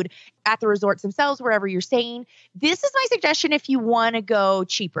food at the resorts themselves, wherever you're staying. This is my suggestion if you want to go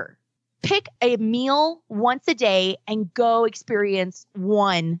cheaper. Pick a meal once a day and go experience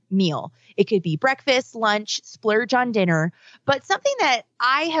one meal. It could be breakfast, lunch, splurge on dinner, but something that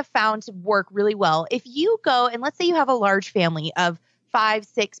I have found to work really well. If you go and let's say you have a large family of 5,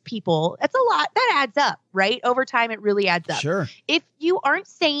 6 people, that's a lot. That adds up, right? Over time, it really adds up. Sure. If you aren't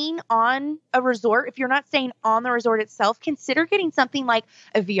staying on a resort, if you're not staying on the resort itself, consider getting something like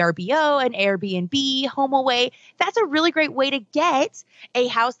a VRBO, an Airbnb, HomeAway. That's a really great way to get a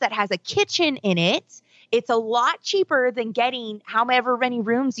house that has a kitchen in it. It's a lot cheaper than getting however many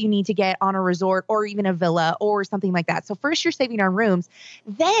rooms you need to get on a resort or even a villa or something like that. So first you're saving on rooms.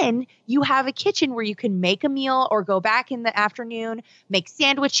 Then you have a kitchen where you can make a meal or go back in the afternoon, make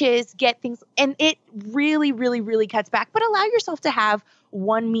sandwiches, get things. And it really, really, really cuts back. But allow yourself to have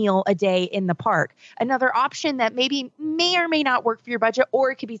one meal a day in the park. Another option that maybe may or may not work for your budget,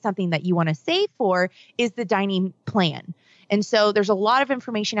 or it could be something that you want to save for, is the dining plan. And so there's a lot of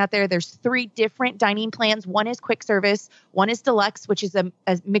information out there. There's 3 different dining plans. One is quick service. One is deluxe, which is a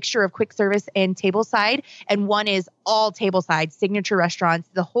mixture of quick service and tableside. And one is all tableside, signature restaurants,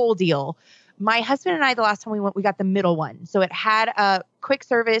 the whole deal. My husband and I, the last time we went, we got the middle one. So it had a quick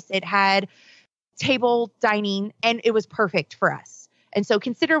service, it had table dining, and it was perfect for us. And so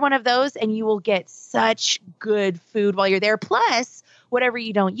consider one of those and you will get such good food while you're there. Plus, whatever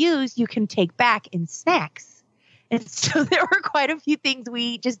you don't use, you can take back in snacks. And so there were quite a few things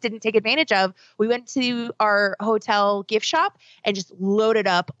we just didn't take advantage of. We went to our hotel gift shop and just loaded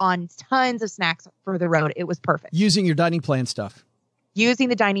up on tons of snacks for the road. It was perfect. Using your dining plan stuff. Using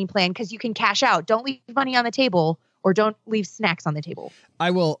the dining plan, because you can cash out. Don't leave money on the table or don't leave snacks on the table.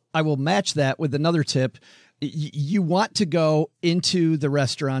 I will match that with another tip. You want to go into the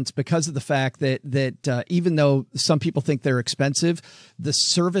restaurants because of the fact that even though some people think they're expensive, the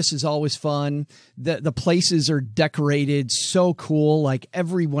service is always fun. The places are decorated so cool. Like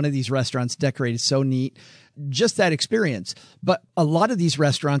every one of these restaurants decorated so neat. Just that experience. But a lot of these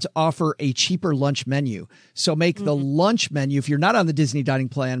restaurants offer a cheaper lunch menu. So make the lunch menu, if you're not on the Disney dining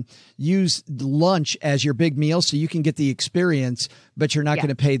plan, use lunch as your big meal so you can get the experience, but you're not going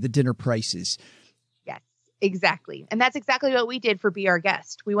to pay the dinner prices. Exactly. And that's exactly what we did for Be Our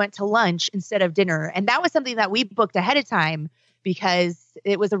Guest. We went to lunch instead of dinner. And that was something that we booked ahead of time because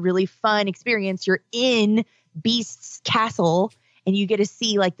it was a really fun experience. You're in Beast's castle and you get to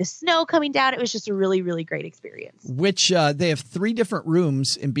see like the snow coming down. It was just a really, really great experience. Which they have 3 different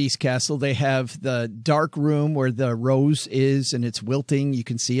rooms in Beast Castle. They have the dark room where the rose is and it's wilting. You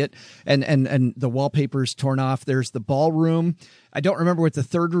can see it. And the wallpaper's torn off. There's the ballroom. I don't remember what the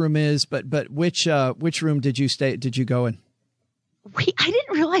 3rd room is, but which room did you go in? I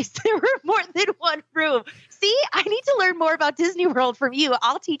didn't realize there were more than one room. See, I need to learn more about Disney World from you.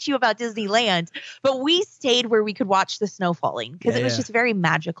 I'll teach you about Disneyland. But we stayed where we could watch the snow falling because it was just very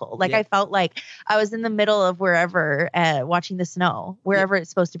magical. Like I felt like I was in the middle of wherever watching the snow, wherever it's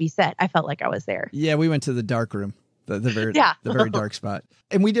supposed to be set. I felt like I was there. Yeah, we went to the dark room, the very dark spot.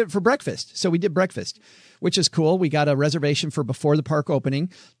 And we did it for breakfast. So we did breakfast, which is cool. We got a reservation for before the park opening,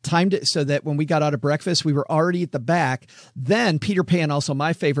 timed it so that when we got out of breakfast, we were already at the back. Then Peter Pan, also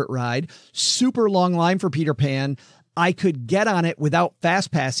my favorite ride, super long line for Peter Pan. I could get on it without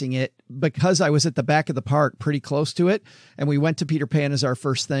fast passing it because I was at the back of the park pretty close to it. And we went to Peter Pan as our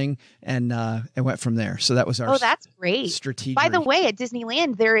first thing and went from there. So that was our that's great. Strategic. By the way, at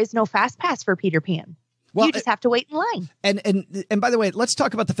Disneyland, there is no fast pass for Peter Pan. Well, you just have to wait in line. And by the way, let's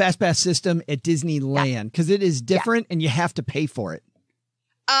talk about the Fast Pass system at Disneyland, because it is different and you have to pay for it.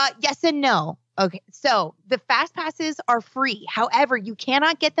 Yes and no. Okay, so the Fast Passes are free. However, you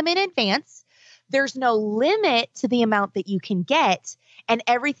cannot get them in advance. There's no limit to the amount that you can get, and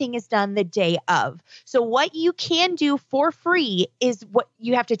everything is done the day of. So what you can do for free is what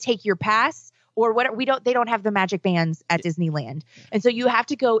you have to take your pass, or what they don't have the magic bands at Disneyland. And so you have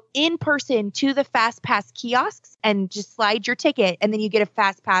to go in person to the Fast Pass kiosks and just slide your ticket, and then you get a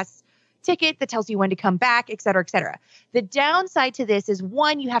Fast Pass ticket that tells you when to come back, et cetera, et cetera. The downside to this is,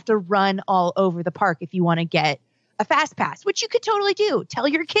 one, you have to run all over the park if you want to get a Fast Pass, which you could totally do. Tell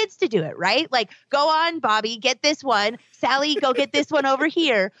your kids to do it, right? Like, go on, Bobby, get this one. Sally, go get this one over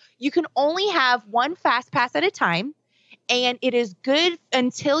here. You can only have one Fast Pass at a time, and it is good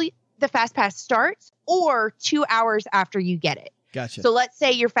until the Fast Pass starts or 2 hours after you get it. Gotcha. So let's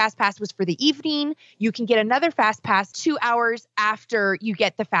say your Fast Pass was for the evening. You can get another Fast Pass 2 hours after you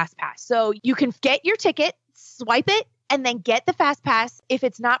get the Fast Pass. So you can get your ticket, swipe it, and then get the Fast Pass. If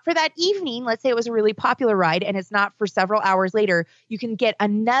it's not for that evening, let's say it was a really popular ride and it's not for several hours later, you can get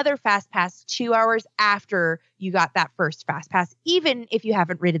another Fast Pass 2 hours after you got that first Fast Pass, even if you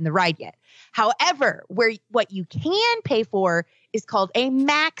haven't ridden the ride yet. However, what you can pay for is called a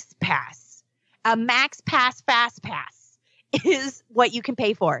Max Pass. A Max Pass Fast Pass is what you can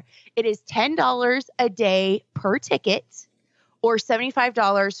pay for. It is $10 a day per ticket, or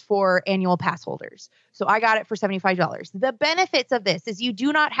 $75 for annual pass holders. So I got it for $75. The benefits of this is you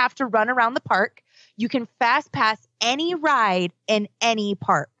do not have to run around the park. You can Fast Pass any ride in any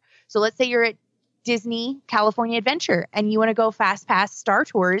park. So let's say you're at Disney California Adventure and you want to go Fast Pass Star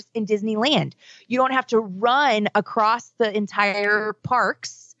Tours in Disneyland. You don't have to run across the entire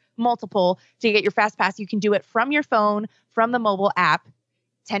parks, multiple, to get your Fast Pass. You can do it from your phone, from the mobile app.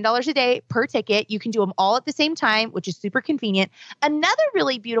 $10 a day per ticket. You can do them all at the same time, which is super convenient. Another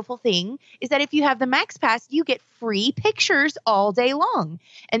really beautiful thing is that if you have the Max Pass, you get free pictures all day long.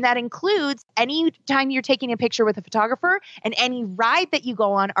 And that includes any time you're taking a picture with a photographer, and any ride that you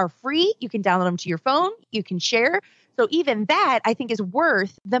go on are free. You can download them to your phone. You can share. So even that, I think, is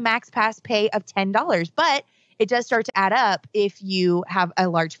worth the Max Pass pay of $10. But it does start to add up if you have a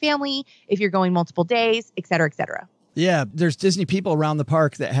large family, if you're going multiple days, et cetera, et cetera. Yeah, there's Disney people around the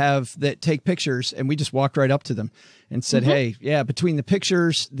park that take pictures, and we just walked right up to them and said, hey, yeah, between the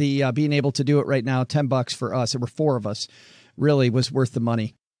pictures, the being able to do it right now, $10 for us, there were 4 of us, really was worth the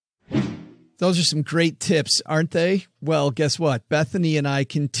money. Those are some great tips, aren't they? Well, guess what? Bethany and I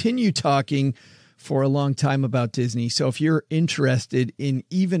continue talking for a long time about Disney. So if you're interested in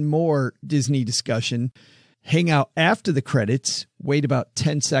even more Disney discussion, hang out after the credits, wait about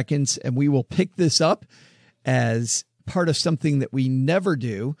 10 seconds, and we will pick this up as part of something that we never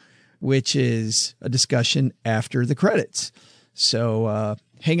do, which is a discussion after the credits. So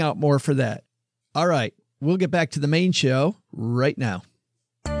hang out more for that. All right, we'll get back to the main show right now.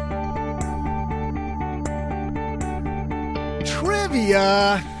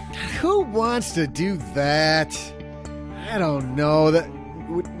 Trivia? Who wants to do that? I don't know.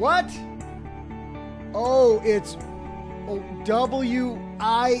 What? Oh, it's W-I-N-E.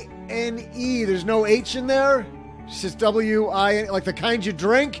 There's no H in there? It's just W-I-N, like the kind you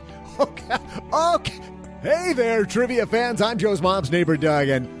drink? Okay. Hey there, trivia fans. I'm Joe's mom's neighbor, Doug,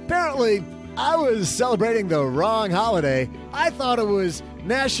 and apparently I was celebrating the wrong holiday. I thought it was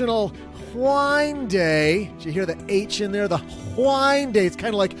National Wine Day. Did you hear the H in there? The Wine Day. It's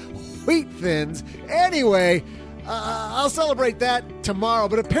kind of like wheat thins. Anyway, I'll celebrate that tomorrow,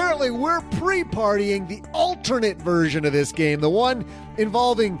 but apparently we're pre-partying the alternate version of this game, the one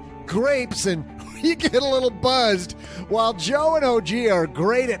involving grapes, and you get a little buzzed. While Joe and OG are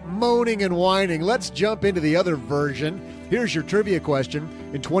great at moaning and whining, let's jump into the other version. Here's your trivia question.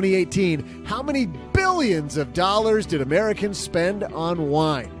 In 2018, how many billions of dollars did Americans spend on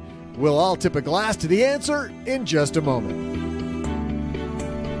wine? We'll all tip a glass to the answer in just a moment.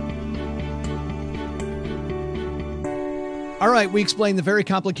 All right, we explained the very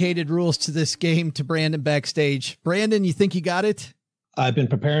complicated rules to this game to Brandon backstage. Brandon, you think you got it? I've been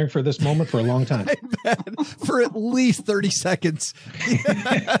preparing for this moment for a long time. For at least 30 seconds.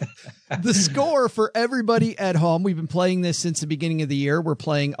 The score for everybody at home, we've been playing this since the beginning of the year. We're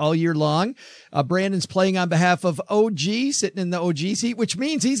playing all year long. Brandon's playing on behalf of OG, sitting in the OG seat, which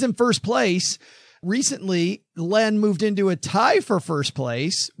means he's in first place. Recently, Len moved into a tie for first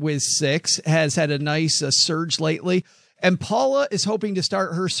place with 6, has had a nice surge lately. And Paula is hoping to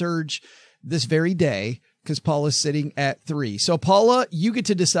start her surge this very day because Paula's sitting at 3. So, Paula, you get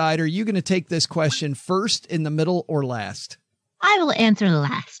to decide. Are you going to take this question first, in the middle, or last? I will answer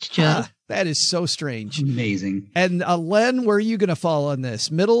last, Joe. That is so strange. Amazing. And Len, where are you going to fall on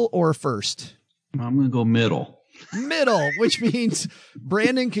this? Middle or first? I'm going to go middle. Middle, which means,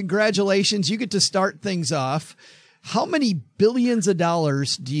 Brandon, congratulations. You get to start things off. How many billions of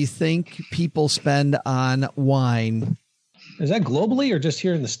dollars do you think people spend on wine? Is that globally or just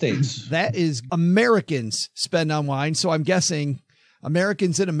here in the States? That is Americans spend on wine. So I'm guessing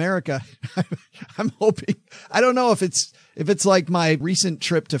Americans in America. I'm hoping. I don't know if it's like my recent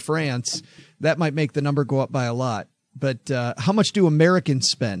trip to France. That might make the number go up by a lot. But how much do Americans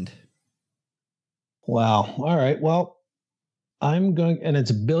spend? Wow. All right. Well, I'm going, and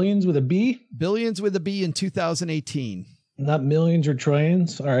it's billions with a B? Billions with a B in 2018. Not millions or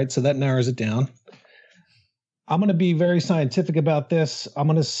trillions. All right. So that narrows it down. I'm going to be very scientific about this. I'm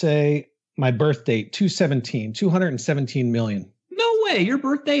going to say my birth date, 217 million. No way. Your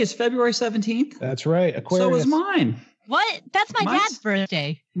birthday is February 17th? That's right. Aquarius. So is mine. What? That's my dad's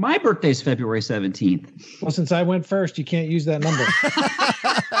birthday. My birthday's February 17th. Well, since I went first, you can't use that number.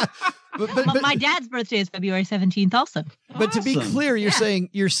 But my dad's birthday is February 17th also. But to be clear, you're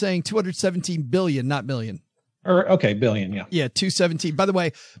saying 217 billion, not million. Or okay, billion, yeah. Yeah, 217. By the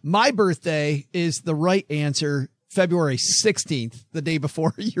way, my birthday is the right answer, February 16th, the day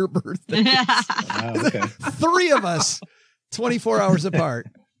before your birthday. Okay. 3 of us, 24 hours apart.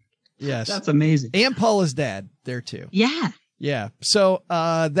 Yes. That's amazing. And Paula's dad there too. Yeah. Yeah. So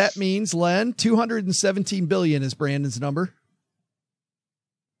that means, Len, 217 billion is Brandon's number.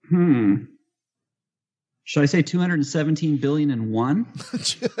 Should I say 217 billion and one?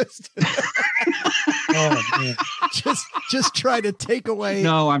 Oh, man. Just try to take away.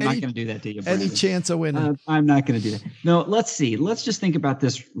 No, I'm not going to do that to you, Brandon. Any chance of winning. I'm not going to do that. No, let's see. Let's just think about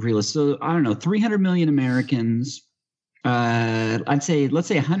this realist. So I don't know, 300 million Americans. Let's say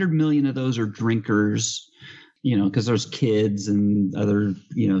 100 million of those are drinkers, because there's kids and other,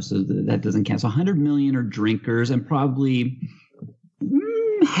 so that doesn't count. So 100 million are drinkers, and probably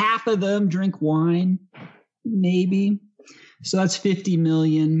half of them drink wine, maybe. So that's 50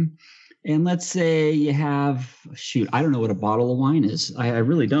 million. And let's say you have, I don't know what a bottle of wine is. I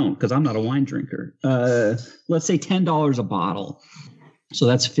really don't, because I'm not a wine drinker. Let's say $10 a bottle. So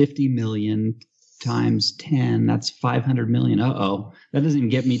that's 50 million times 10. That's 500 million. Uh-oh. That doesn't even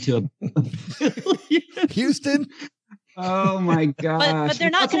get me to a billion. Houston. Oh, my gosh. But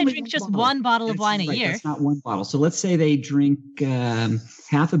they're not going to drink just one bottle of wine a year. That's not one bottle. So let's say they drink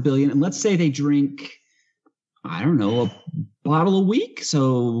half a billion. And let's say they drink, I don't know, a bottle a week.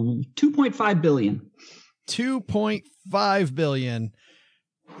 So 2.5 billion. 2.5 billion.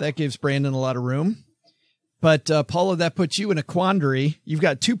 That gives Brandon a lot of room. But Paula, that puts you in a quandary. You've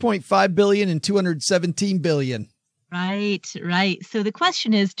got 2.5 billion and 217 billion. Right. So the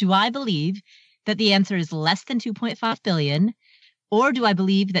question is, do I believe that the answer is less than 2.5 billion, or do I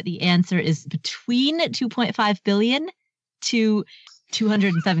believe that the answer is between 2.5 billion to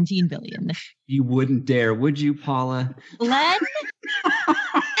 217 billion? You wouldn't dare, would you, Paula? Len,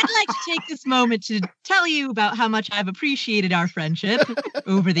 I'd like to take this moment to tell you about how much I've appreciated our friendship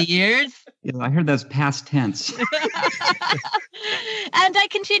over the years. Yeah, I heard that's past tense. And I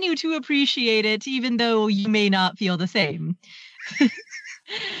continue to appreciate it, even though you may not feel the same.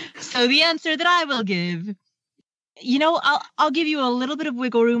 So the answer that I will give, I'll give you a little bit of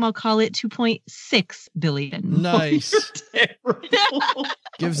wiggle room. I'll call it 2.6 billion. Nice.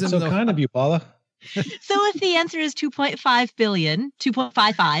 Gives them so kind of you, Paula. So if the answer is 2.5 billion,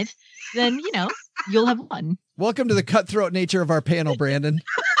 2.55, then, you'll have won. Welcome to the cutthroat nature of our panel, Brandon.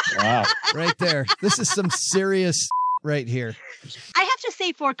 Wow. Right there. This is some serious right here. I have to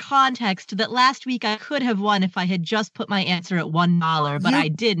say, for context, that last week I could have won if I had just put my answer at $1, but I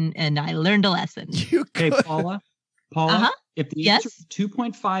didn't, and I learned a lesson. Hey, Paula, if the answer is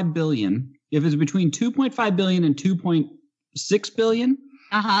 2.5 billion, if it's between 2.5 billion and 2.6 billion,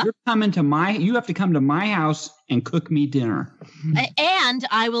 you have to come to my house and cook me dinner. And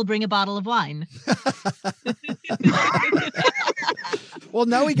I will bring a bottle of wine. Well,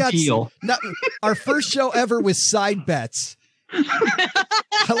 now we got our first show ever with side bets.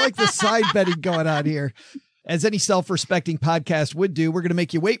 I like the side betting going on here. As any self-respecting podcast would do, we're going to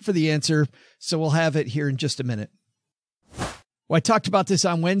make you wait for the answer, so we'll have it here in just a minute. Well, I talked about this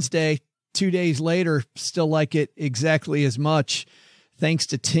on Wednesday. 2 days later, still like it exactly as much. Thanks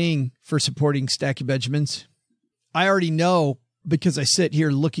to Ting for supporting Stacky Benjamins. I already know, because I sit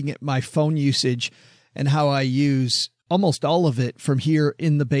here looking at my phone usage and how I use almost all of it from here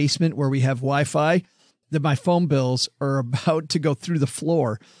in the basement where we have Wi-Fi, that my phone bills are about to go through the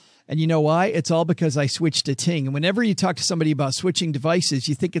floor. And you know why? It's all because I switched to Ting. And whenever you talk to somebody about switching devices,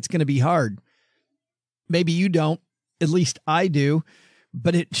 you think it's going to be hard. Maybe you don't. At least I do,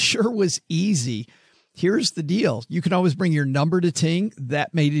 but it sure was easy. Here's the deal. You can always bring your number to Ting.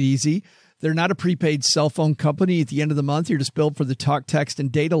 That made it easy. They're not a prepaid cell phone company. At the end of the month, you're just billed for the talk, text,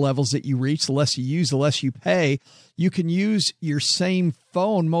 and data levels that you reach. The less you use, the less you pay. You can use your same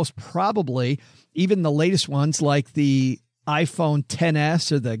phone, most probably, even the latest ones like the iPhone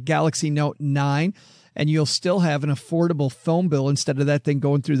XS or the Galaxy Note 9, and you'll still have an affordable phone bill instead of that thing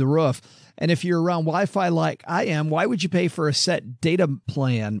going through the roof. And if you're around Wi-Fi like I am, why would you pay for a set data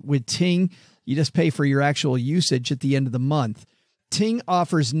plan? With Ting, you just pay for your actual usage at the end of the month. Ting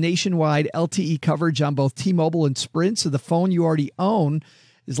offers nationwide LTE coverage on both T-Mobile and Sprint, so the phone you already own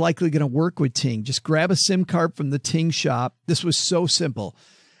is likely going to work with Ting. Just grab a SIM card from the Ting shop. This was so simple.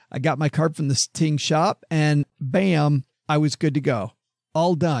 I got my card from the Ting shop, and bam, I was good to go.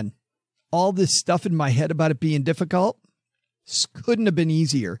 All done. All this stuff in my head about it being difficult couldn't have been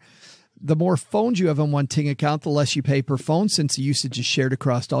easier. The more phones you have on one Ting account, the less you pay per phone since the usage is shared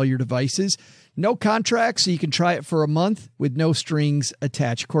across all your devices. No contract, so you can try it for a month with no strings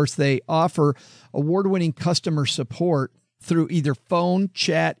attached. Of course, they offer award-winning customer support through either phone,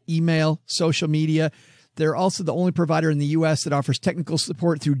 chat, email, social media. They're also the only provider in the U.S. that offers technical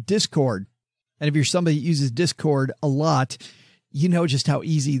support through Discord. And if you're somebody that uses Discord a lot, you know just how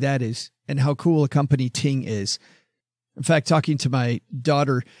easy that is and how cool a company Ting is. In fact, talking to my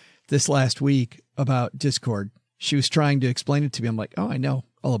daughter this last week about Discord, she was trying to explain it to me. I'm like, oh, I know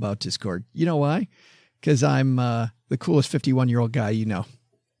all about Discord. You know why? Because I'm the coolest 51-year-old guy you know.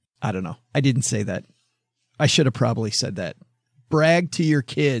 I don't know. I didn't say that. I should have probably said that. Brag to your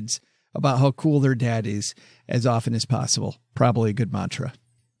kids about how cool their dad is as often as possible. Probably a good mantra.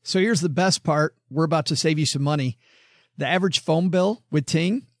 So here's the best part. We're about to save you some money. The average phone bill with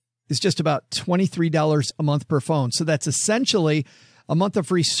Ting is just about $23 a month per phone. So that's essentially a month of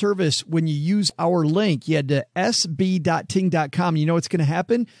free service when you use our link. You head to sb.ting.com. You know what's going to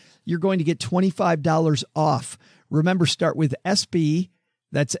happen? You're going to get $25 off. Remember, start with SB.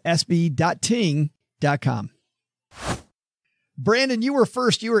 That's sb.ting.com. Brandon, you were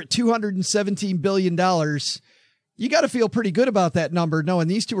first. You were at $217 billion. You got to feel pretty good about that number, knowing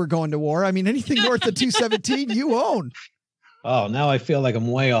these two are going to war. I mean, anything north of 217, you own. Oh, now I feel like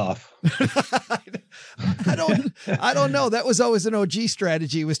I'm way off. I don't know. That was always an OG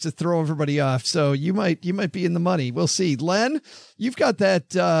strategy, was to throw everybody off. So you might be in the money. We'll see. Len, you've got that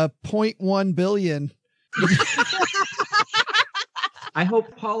 0.1 billion. I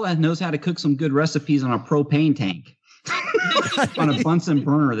hope Paula knows how to cook some good recipes on a propane tank on a Bunsen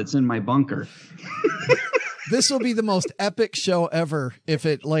burner that's in my bunker. This will be the most epic show ever if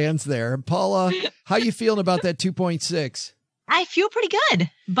it lands there. Paula, how you feeling about that 2.6? I feel pretty good,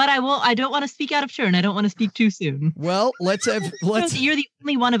 but I don't want to speak out of turn. I don't want to speak too soon. Well, you're the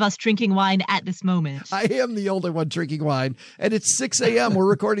only one of us drinking wine at this moment. I am the only one drinking wine, and it's 6 a.m. We're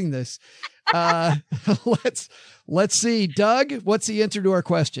recording this. Let's see. Doug, what's the answer to our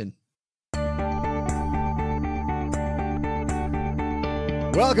question?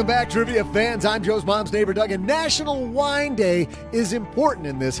 Welcome back, trivia fans. I'm Joe's mom's neighbor, Doug, and National Wine Day is important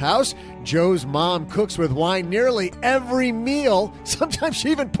in this house. Joe's mom cooks with wine nearly every meal. Sometimes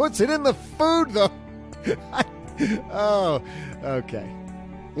she even puts it in the food, though. Oh, okay.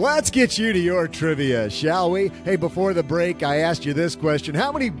 Let's get you to your trivia, shall we? Hey, before the break, I asked you this question.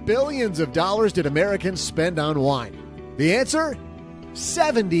 How many billions of dollars did Americans spend on wine? The answer?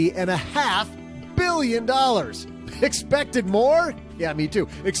 $70.5 billion. Expected more? Yeah, me too.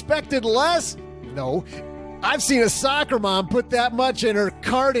 Expected less? No. I've seen a soccer mom put that much in her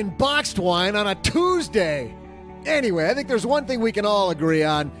cart in boxed wine on a Tuesday. Anyway, I think there's one thing we can all agree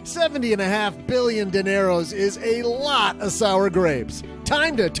on. 70.5 billion dineros is a lot of sour grapes.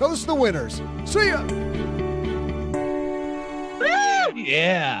 Time to toast the winners. See ya! Woo!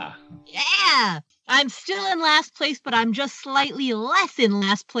 Yeah. Yeah! I'm still in last place, but I'm just slightly less in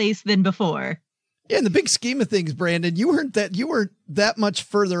last place than before. Yeah, in the big scheme of things, Brandon, you weren't that much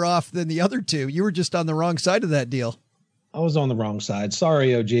further off than the other two. You were just on the wrong side of that deal. I was on the wrong side.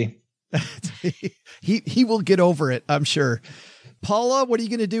 Sorry, OG. He will get over it, I'm sure. Paula, what are you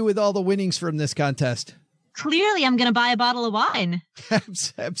going to do with all the winnings from this contest? Clearly, I'm going to buy a bottle of wine.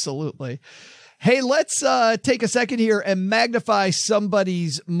 Absolutely. Hey, let's take a second here and magnify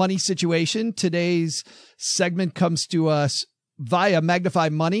somebody's money situation. Today's segment comes to us via Magnify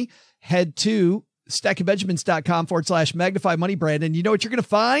Money. Head to stackingbenjamins.com/magnify money, Brandon. You know what you're going to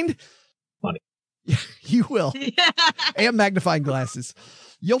find? Money. You will. And magnifying glasses.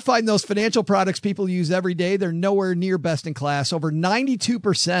 You'll find those financial products people use every day. They're nowhere near best in class. Over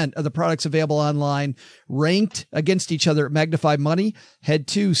 92% of the products available online ranked against each other at Magnify Money. Head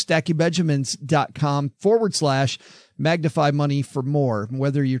to stackingbenjamins.com/magnify magnify money for more.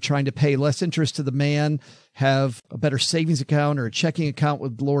 Whether you're trying to pay less interest to the man, have a better savings account or a checking account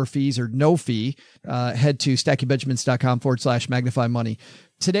with lower fees or no fee, head to stackingbenjamins.com/magnify money.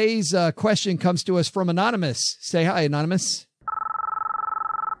 Today's question comes to us from Anonymous. Say hi, Anonymous.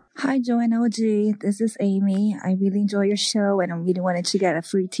 Hi, Joe and OG. This is Amy. I really enjoy your show and I really wanted to get a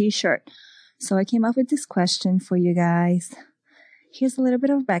free t-shirt. So I came up with this question for you guys. Here's a little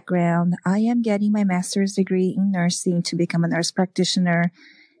bit of background. I am getting my master's degree in nursing to become a nurse practitioner.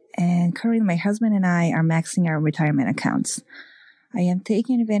 And currently my husband and I are maxing our retirement accounts. I am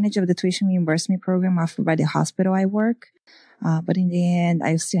taking advantage of the tuition reimbursement program offered by the hospital I work. But in the end,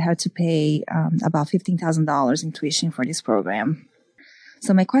 I still have to pay about $15,000 in tuition for this program.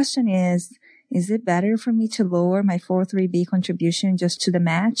 So my question is it better for me to lower my 403B contribution just to the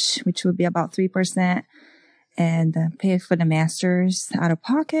match, which would be about 3%, and pay for the master's out of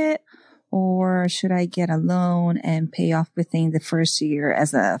pocket? Or should I get a loan and pay off within the first year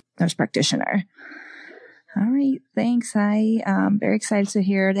as a nurse practitioner? All right, thanks. I'm very excited to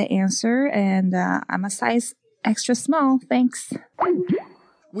hear the answer, and I'm a size extra small. Thanks.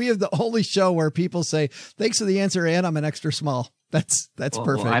 We have the only show where people say, thanks for the answer, and I'm an extra small. That's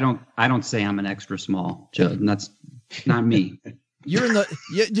perfect. Well, I don't say I'm an extra small, Joe. That's not me. You're in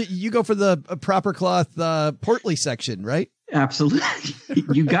you go for the proper cloth portly section, right? Absolutely.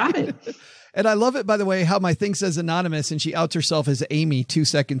 You got it. And I love it, by the way, how my thing says Anonymous and she outs herself as Amy 2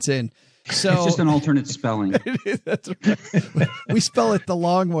 seconds in. So it's just an alternate spelling. That's right. We spell it the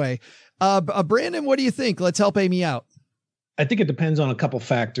long way. Brandon, what do you think? Let's help Amy out. I think it depends on a couple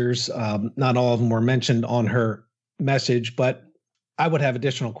factors. Not all of them were mentioned on her message, but I would have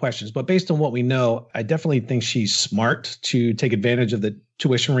additional questions. But based on what we know, I definitely think she's smart to take advantage of the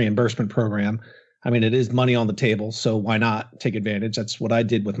tuition reimbursement program. I mean, it is money on the table, so why not take advantage? That's what I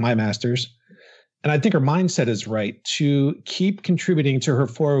did with my master's. And I think her mindset is right to keep contributing to her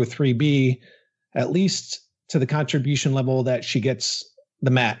 403B, at least to the contribution level that she gets the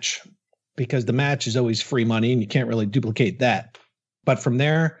match, because the match is always free money and you can't really duplicate that. But from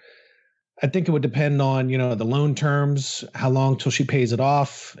there, I think it would depend on, the loan terms, how long till she pays it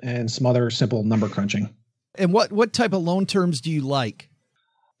off, and some other simple number crunching. And what type of loan terms do you like?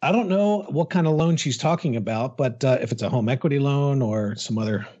 I don't know what kind of loan she's talking about, but if it's a home equity loan or some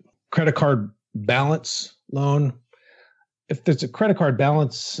other credit card balance loan, if there's a credit card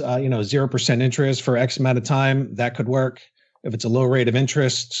balance, 0% interest for X amount of time, that could work. If it's a low rate of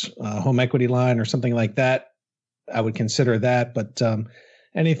interest, home equity line or something like that, I would consider that. But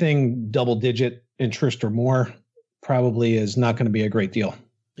anything double digit interest or more probably is not going to be a great deal.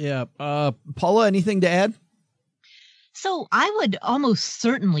 Yeah. Paula, anything to add? So I would almost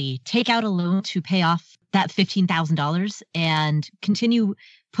certainly take out a loan to pay off that $15,000 and continue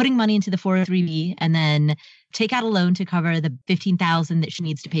putting money into the 403B, and then take out a loan to cover the $15,000 that she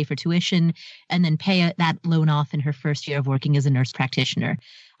needs to pay for tuition, and then pay that loan off in her first year of working as a nurse practitioner.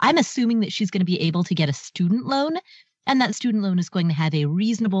 I'm assuming that she's going to be able to get a student loan, and that student loan is going to have a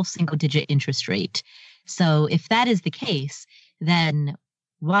reasonable single-digit interest rate. So if that is the case, then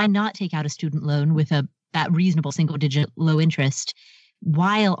why not take out a student loan with that reasonable single-digit low interest,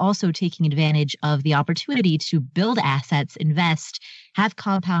 while also taking advantage of the opportunity to build assets, invest, have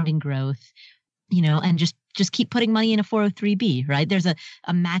compounding growth, and just keep putting money in a 403B, right? There's a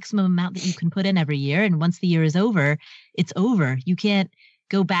maximum amount that you can put in every year. And once the year is over, it's over. You can't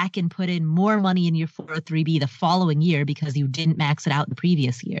go back and put in more money in your 403B the following year because you didn't max it out the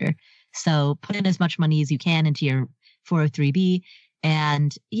previous year. So put in as much money as you can into your 403B.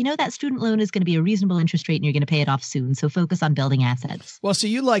 And that student loan is going to be a reasonable interest rate and you're going to pay it off soon. So focus on building assets. Well, so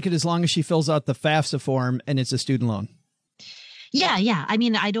you like it as long as she fills out the FAFSA form and it's a student loan. Yeah. I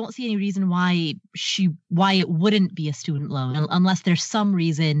mean, I don't see any reason why it wouldn't be a student loan, unless there's some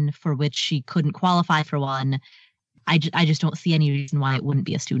reason for which she couldn't qualify for one. I just don't see any reason why it wouldn't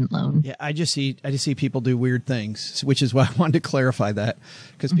be a student loan. Yeah, I just see people do weird things, which is why I wanted to clarify that,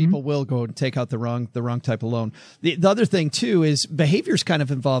 because people will go and take out the wrong type of loan. The other thing too is behavior's kind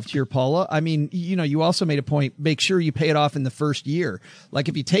of involved here, Paula. I mean, you also made a point, make sure you pay it off in the first year. Like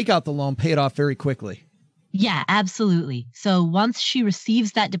if you take out the loan, pay it off very quickly. Yeah, absolutely. So once she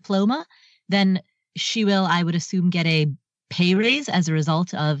receives that diploma, then she will, I would assume, get a pay raise as a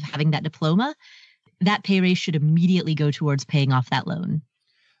result of having that diploma. That pay raise should immediately go towards paying off that loan.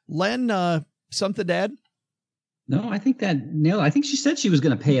 Len, something to add? No, I think I think she said she was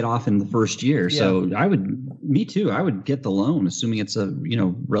going to pay it off in the first year. Yeah. So me too. I would get the loan, assuming it's a,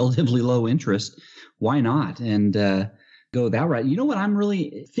 relatively low interest. Why not? And, go that route. You know what?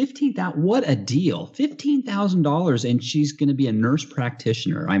 What a deal. $15,000 and she's going to be a nurse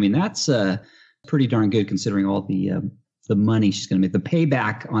practitioner. I mean, that's pretty darn good considering all the money she's going to make. The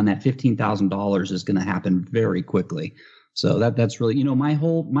payback on that $15,000 is going to happen very quickly. So that's really,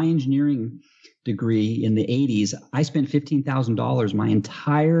 my engineering degree in the 80s, I spent $15,000, my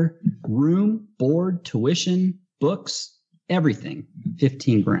entire room, board, tuition, books, everything,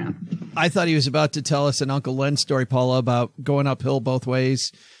 15 grand. I thought he was about to tell us an Uncle Len story, Paula, about going uphill both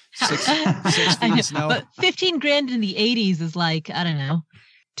ways. 6 feet of snow. But 15 grand in the 80s is like, I don't know,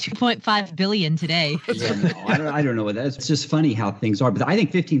 2.5 billion today. Yeah, no, I don't know what that is. It's just funny how things are. But I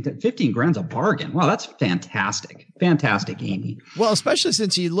think 15 grand's a bargain. Wow, that's fantastic. Fantastic, Amy. Well, especially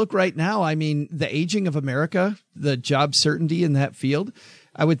since you look right now, I mean, the aging of America, the job certainty in that field,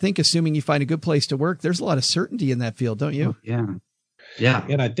 I would think, assuming you find a good place to work, there's a lot of certainty in that field, don't you? Oh, yeah. Yeah.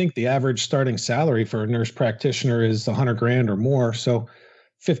 And I think the average starting salary for a nurse practitioner is 100 grand or more. So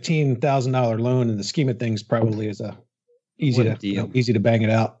 $15,000 loan in the scheme of things probably is easy to bang it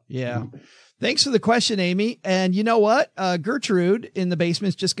out. Yeah. Thanks for the question, Amy. And you know what? Gertrude in the basement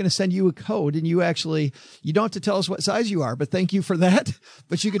is just going to send you a code, and you don't have to tell us what size you are, but thank you for that.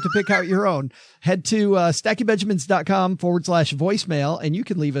 But you get to pick out your own. Head to stackingbenjamins.com/voicemail, and you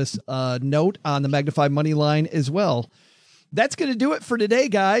can leave us a note on the Magnified Money line as well. That's going to do it for today,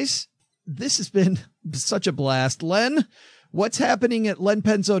 guys. This has been such a blast. Len, what's happening at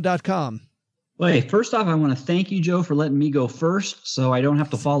lenpenzo.com? Well, hey, first off, I want to thank you, Joe, for letting me go first so I don't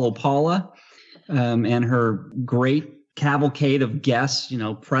have to follow Paula and her great cavalcade of guests,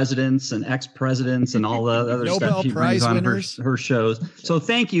 presidents and ex-presidents and all the other stuff she brings on her shows. So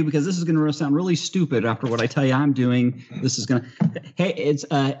thank you, because this is going to sound really stupid after what I tell you I'm doing. This is going to – hey, it's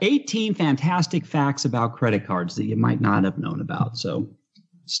 18 fantastic facts about credit cards that you might not have known about. So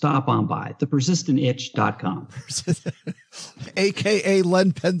stop on by, thepersistentitch.com. AKA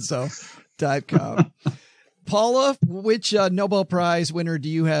Len Penzo. Paula, which Nobel Prize winner do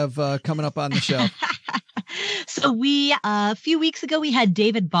you have coming up on the show? So a few weeks ago, we had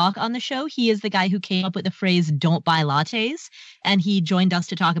David Bach on the show. He is the guy who came up with the phrase "don't buy lattes," and he joined us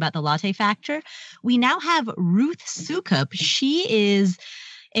to talk about the latte factor. We now have Ruth Soukup. She is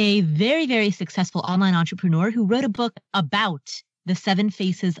a very, very successful online entrepreneur who wrote a book about the 7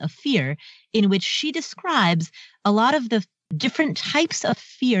 faces of fear, in which she describes a lot of the different types of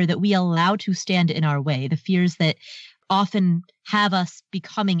fear that we allow to stand in our way, the fears that often have us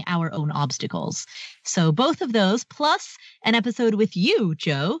becoming our own obstacles. So both of those, plus an episode with you,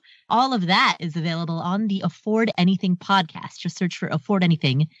 Joe, all of that is available on the Afford Anything podcast. Just search for Afford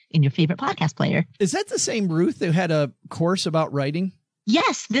Anything in your favorite podcast player. Is that the same Ruth who had a course about writing?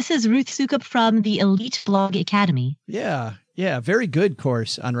 Yes, this is Ruth Soukup from the Elite Blog Academy. Yeah, very good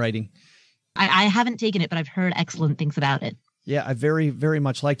course on writing. I haven't taken it, but I've heard excellent things about it. Yeah, I very, very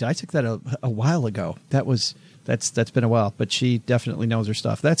much liked it. I took that a while ago. That's been a while, but she definitely knows her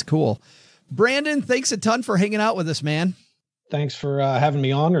stuff. That's cool. Brandon, thanks a ton for hanging out with us, man. Thanks for having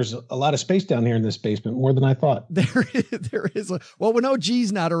me on. There's a lot of space down here in this basement, more than I thought. There is. Well, when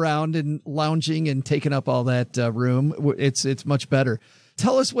OG's not around and lounging and taking up all that room, it's much better.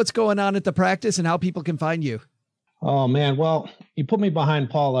 Tell us what's going on at the practice and how people can find you. Oh, man. Well, you put me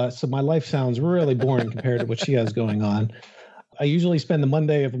behind Paula, so my life sounds really boring compared to what she has going on. I usually spend the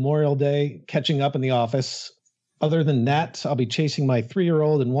Monday of Memorial Day catching up in the office. Other than that, I'll be chasing my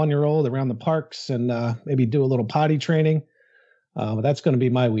 3-year-old and 1-year-old around the parks and maybe do a little potty training. That's going to be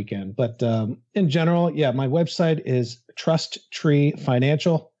my weekend. But in general, my website is Trust Tree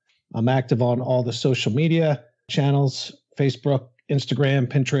Financial. I'm active on all the social media channels, Facebook, Instagram,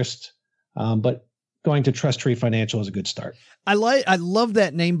 Pinterest. But going to Trust Tree Financial is a good start. I love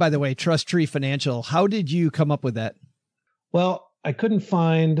that name, by the way, Trust Tree Financial. How did you come up with that? Well, I couldn't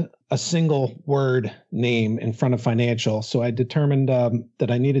find a single word name in front of financial, so I determined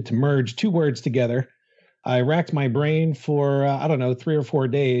that I needed to merge 2 words together. I racked my brain for, 3 or 4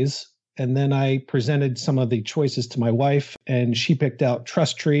 days, and then I presented some of the choices to my wife, and she picked out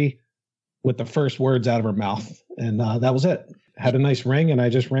Trust Tree with the first words out of her mouth, and that was it. Had a nice ring, and I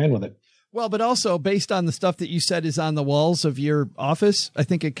just ran with it. Well, but also based on the stuff that you said is on the walls of your office, I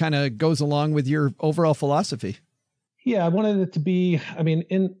think it kind of goes along with your overall philosophy. Yeah, I wanted it to be,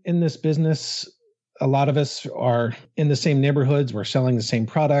 in this business, a lot of us are in the same neighborhoods. We're selling the same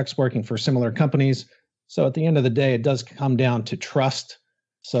products, working for similar companies. So at the end of the day, it does come down to trust.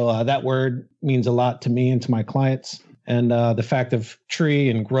 So that word means a lot to me and to my clients. And the fact of tree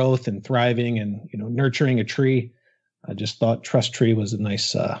and growth and thriving and, nurturing a tree, I just thought Trust Tree was a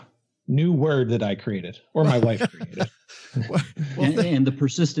nice new word that I created, or my wife created. And the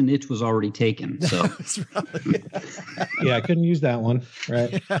persistent itch was already taken. So yeah, I couldn't use that one.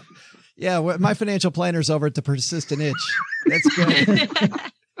 Right. Yeah. My financial planner's over at the persistent itch. That's good.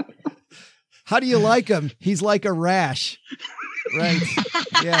 How do you like him? He's like a rash. Right.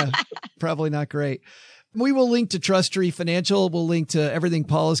 Yeah. Probably not great. We will link to Trust Tree Financial. We'll link to everything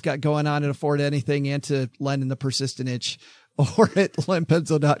Paula's got going on at Afford Anything and to Len and the Persistent Itch or at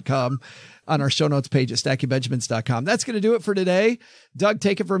lenpenzo.com on our show notes page at stackingbenjamins.com. That's going to do it for today. Doug,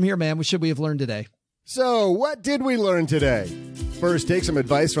 take it from here, man. What should we have learned today? So, what did we learn today? First, take some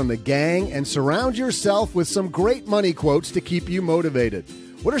advice from the gang and surround yourself with some great money quotes to keep you motivated.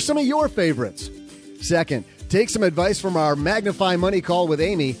 What are some of your favorites? Second, take some advice from our Magnify Money call with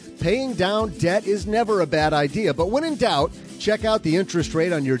Amy. Paying down debt is never a bad idea, but when in doubt, check out the interest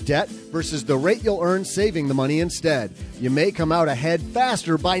rate on your debt versus the rate you'll earn saving the money instead. You may come out ahead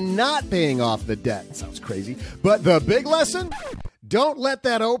faster by not paying off the debt. Sounds crazy. But the big lesson? Don't let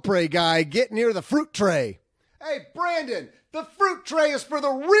that Opre guy get near the fruit tray. Hey, Brandon, the fruit tray is for the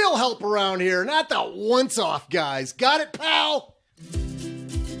real help around here, not the once-off guys. Got it, pal?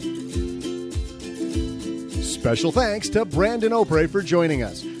 Special thanks to Brandon Opre for joining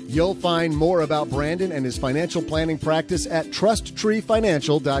us. You'll find more about Brandon and his financial planning practice at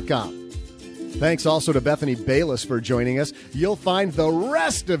TrustTreeFinancial.com. Thanks also to Bethany Bayless for joining us. You'll find the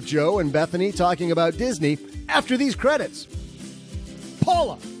rest of Joe and Bethany talking about Disney after these credits.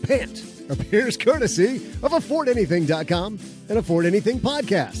 Paula Pant appears courtesy of AffordAnything.com and Afford Anything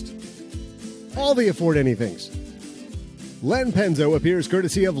Podcast. All the Afford Anythings. Len Penzo appears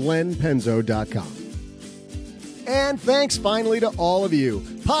courtesy of LenPenzo.com. And thanks finally to all of you.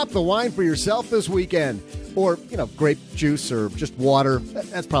 Pop the wine for yourself this weekend. Or, grape juice or just water.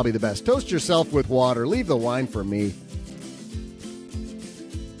 That's probably the best. Toast yourself with water. Leave the wine for me.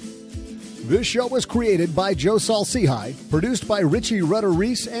 This show was created by Joe Saul-Sehy, produced by Richie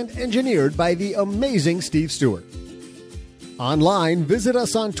Rutter-Reese, and engineered by the amazing Steve Stewart. Online, visit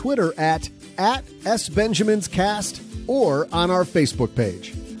us on Twitter at @SBenjaminsCast or on our Facebook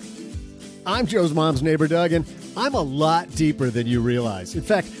page. I'm Joe's mom's neighbor, Doug, and I'm a lot deeper than you realize. In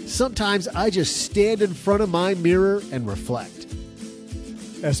fact, sometimes I just stand in front of my mirror and reflect.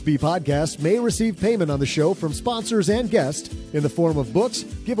 SB Podcasts may receive payment on the show from sponsors and guests in the form of books,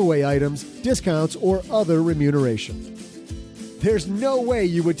 giveaway items, discounts, or other remuneration. There's no way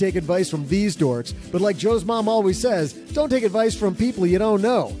you would take advice from these dorks, but like Joe's mom always says, don't take advice from people you don't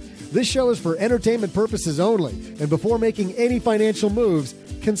know. This show is for entertainment purposes only, and before making any financial moves,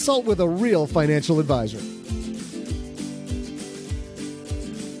 consult with a real financial advisor.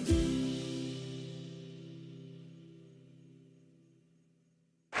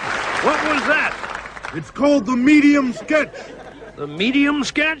 What was that? It's called the medium sketch. The medium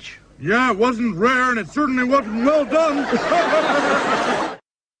sketch? Yeah, it wasn't rare and it certainly wasn't well done.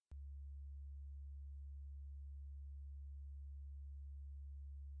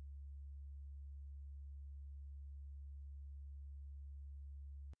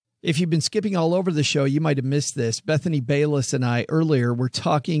 If you've been skipping all over the show, you might have missed this. Bethany Bayless and I earlier were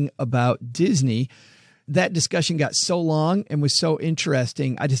talking about Disney. That discussion got so long and was so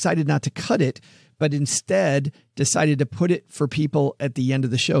interesting, I decided not to cut it, but instead decided to put it for people at the end of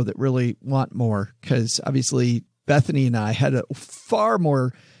the show that really want more, because obviously Bethany and I had far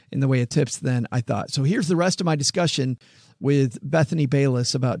more in the way of tips than I thought. So here's the rest of my discussion with Bethany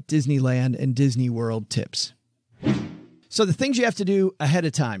Bayless about Disneyland and Disney World tips. So the things you have to do ahead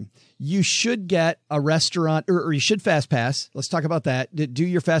of time, you should get a restaurant or you should Fast Pass. Let's talk about that. Do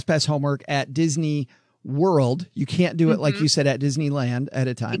your Fast Pass homework at Disney World. You can't do it like you said at Disneyland at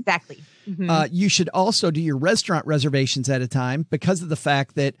a time. Exactly. You should also do your restaurant reservations at a time because of the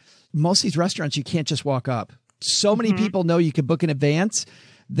fact that most of these restaurants, you can't just walk up. So many people know you can book in advance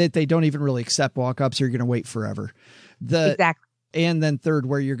that they don't even really accept walk-ups or you're going to wait forever. Exactly. And then third,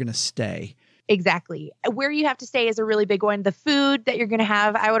 where you're going to stay. Exactly. Where you have to stay is a really big one. The food that you're going to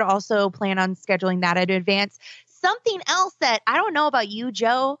have, I would also plan on scheduling that in advance. Something else that I don't know about you,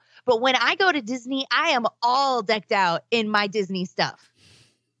 Joe, but when I go to Disney, I am all decked out in my Disney stuff,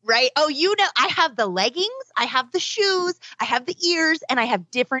 right? Oh, I have the leggings, I have the shoes, I have the ears, and I have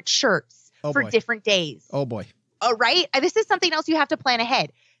different shirts for different days. Oh, boy. All right. This is something else you have to plan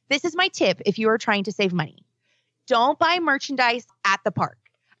ahead. This is my tip if you are trying to save money. Don't buy merchandise at the park.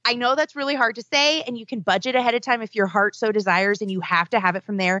 I know that's really hard to say, and you can budget ahead of time if your heart so desires, and you have to have it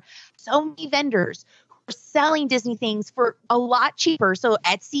from there. So many vendors who are selling Disney things for a lot cheaper. So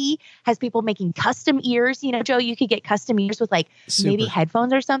Etsy has people making custom ears. Joe, you could get custom ears with maybe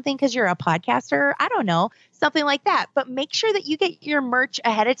headphones or something because you're a podcaster. I don't know, something like that. But make sure that you get your merch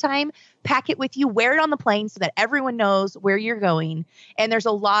ahead of time, pack it with you, wear it on the plane so that everyone knows where you're going. And there's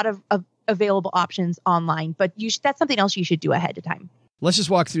a lot of available options online, but that's something else you should do ahead of time. Let's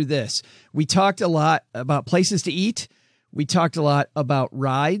just walk through this. We talked a lot about places to eat. We talked a lot about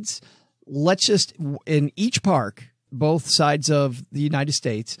rides. let's just, in each park, both sides of the United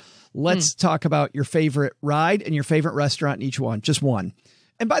States, let's talk about your favorite ride and your favorite restaurant in each one, just one.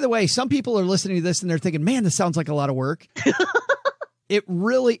 And by the way, some people are listening to this and they're thinking, man, this sounds like a lot of work. It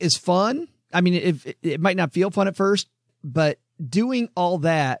really is fun. I mean, it might not feel fun at first, but doing all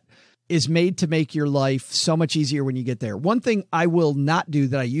that is made to make your life so much easier when you get there. One thing I will not do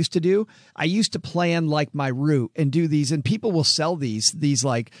that I used to do, I used to plan like my route and do these, and people will sell these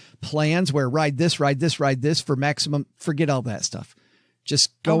like plans where ride this for maximum, forget all that stuff.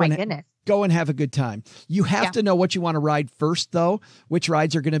 Just go go and have a good time. You have to know what you want to ride first, though, which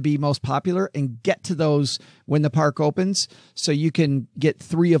rides are going to be most popular, and get to those when the park opens so you can get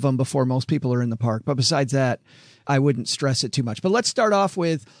 3 of them before most people are in the park. But besides that, I wouldn't stress it too much. But let's start off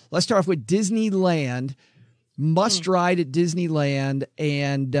with Disneyland, must ride at Disneyland,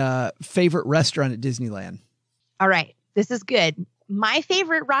 and favorite restaurant at Disneyland. All right. This is good. My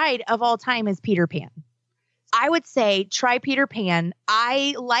favorite ride of all time is Peter Pan. I would say try Peter Pan.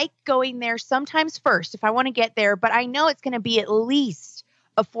 I like going there sometimes first if I want to get there, but I know it's going to be at least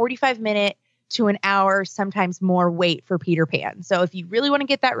a 45-minute to an hour, sometimes more wait for Peter Pan. So if you really want to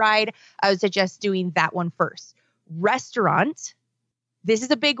get that ride, I would suggest doing that one first. Restaurant. This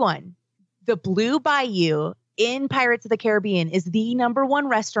is a big one. The Blue Bayou in Pirates of the Caribbean is the #1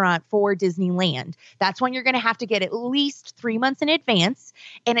 restaurant for Disneyland. That's one you're going to have to get at least 3 months in advance.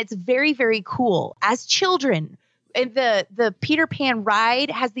 And it's very, very cool. As children, and the Peter Pan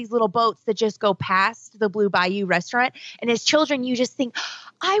ride has these little boats that just go past the Blue Bayou restaurant. And as children, you just think,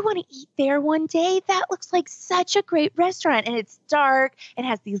 I want to eat there one day. That looks like such a great restaurant. And it's dark and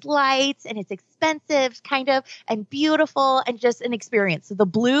has these lights and it's expensive kind of and beautiful and just an experience. So the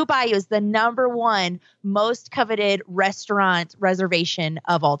Blue Bayou is the #1 most coveted restaurant reservation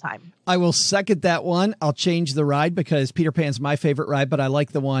of all time. I will second that one. I'll change the ride because Peter Pan's my favorite ride, but I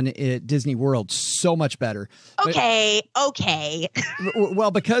like the one at Disney World so much better. Okay. Well,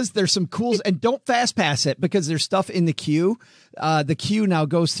 because there's some cool, and don't fast pass it because there's stuff in the queue. The queue now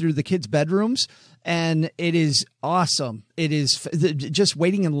goes through the kids' bedrooms, and it is awesome. It is just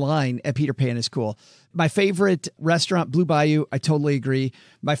waiting in line at Peter Pan is cool. My favorite restaurant, Blue Bayou, I totally agree.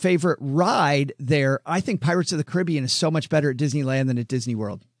 My favorite ride there, I think Pirates of the Caribbean is so much better at Disneyland than at Disney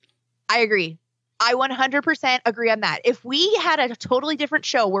World. I agree. I 100% agree on that. If we had a totally different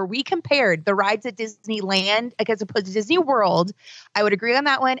show where we compared the rides at Disneyland as opposed to Disney World, I would agree on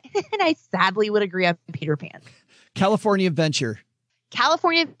that one. And I sadly would agree on Peter Pan. California Adventure.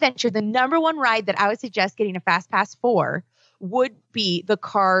 California Adventure, the #1 ride that I would suggest getting a fast pass for would be the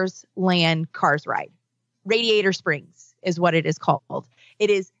Cars Land Cars ride. Radiator Springs is what it is called. It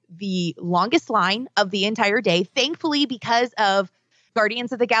is the longest line of the entire day. Thankfully, because of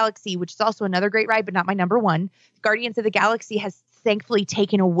Guardians of the Galaxy, which is also another great ride, but not my #1. Guardians of the Galaxy has thankfully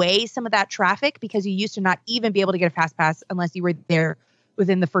taken away some of that traffic because you used to not even be able to get a fast pass unless you were there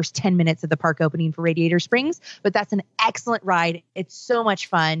within the first 10 minutes of the park opening for Radiator Springs. But that's an excellent ride. It's so much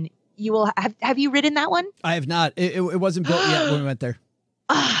fun. You will have you ridden that one? I have not. It wasn't built yet when we went there.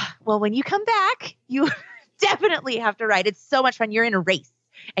 Well, when you come back, you definitely have to ride. It's so much fun. You're in a race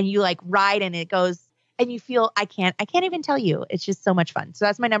and you like ride and it goes and you feel, I can't even tell you. It's just so much fun. So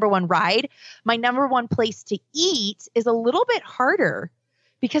that's my #1 ride. My #1 place to eat is a little bit harder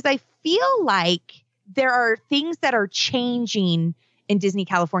because I feel like there are things that are changing in Disney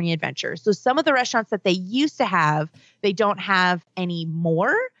California Adventure. So some of the restaurants that they used to have, they don't have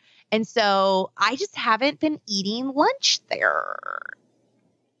anymore. And so I just haven't been eating lunch there.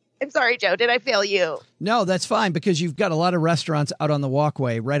 I'm sorry, Joe. Did I fail you? No, that's fine because you've got a lot of restaurants out on the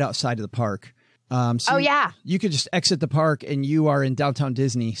walkway right outside of the park. You could just exit the park and you are in downtown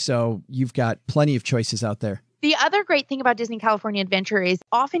Disney. So you've got plenty of choices out there. The other great thing about Disney California Adventure is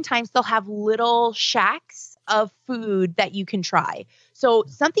oftentimes they'll have little shacks of food that you can try. So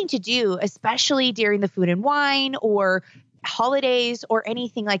something to do, especially during the food and wine or holidays or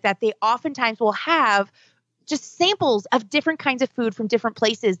anything like that, they oftentimes will have just samples of different kinds of food from different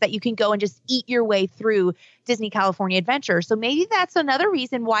places that you can go and just eat your way through Disney California Adventure. So maybe that's another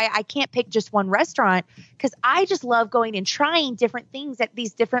reason why I can't pick just one restaurant, because I just love going and trying different things at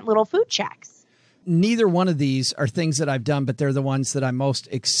these different little food shacks. Neither one of these are things that I've done, but they're the ones that I'm most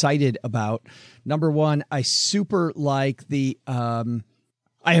excited about. #1, I super like I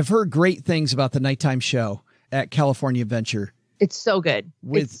have heard great things about the nighttime show at California Adventure. It's so good.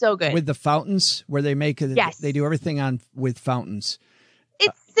 It's so good. With the fountains where they make it. Yes. They do everything with fountains.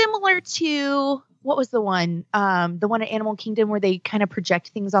 It's similar to, what was the one? The one at Animal Kingdom where they kind of project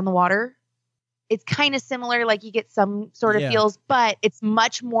things on the water. It's kind of similar. Like you get some sort of feels, but it's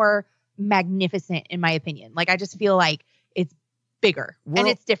much more magnificent in my opinion. Like I just feel like it's bigger and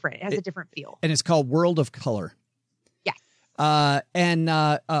it's different. It has a different feel. And it's called World of Color. Yes. I've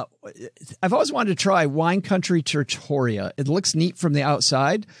always wanted to try Wine Country Trattoria. It looks neat from the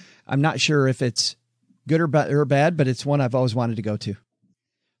outside. I'm not sure if it's good or bad, but it's one I've always wanted to go to.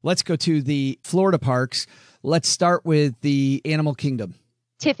 Let's go to the Florida parks. Let's start with the Animal Kingdom.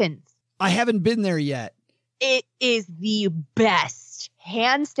 Tiffin's. I haven't been there yet. It is the best,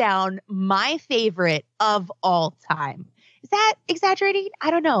 hands down, my favorite of all time. Is that exaggerating?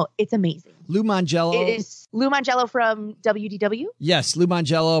 I don't know. It's amazing. Lou Mangello. It is Lou Mangello from WDW. Yes, Lou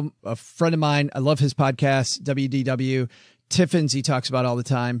Mangello, a friend of mine. I love his podcast, WDW. Tiffin's, he talks about all the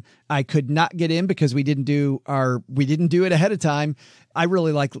time. I could not get in because we didn't do it ahead of time. I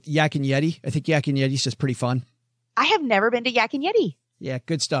really like Yak and Yeti. I think Yak and Yeti is just pretty fun. I have never been to Yak and Yeti. Yeah,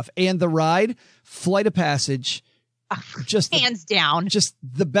 good stuff. And the ride, Flight of Passage, just hands down, just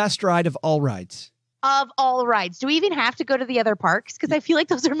the best ride of all rides. Of all rides. Do we even have to go to the other parks? Because I feel like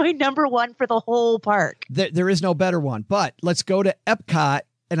those are my number one for the whole park. There is no better one. But let's go to Epcot.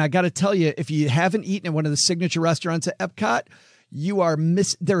 And I got to tell you, if you haven't eaten at one of the signature restaurants at Epcot, you are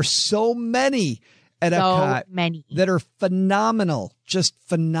there are so many at Epcot that are phenomenal, just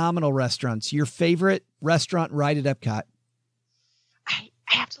phenomenal restaurants. Your favorite restaurant right at Epcot? I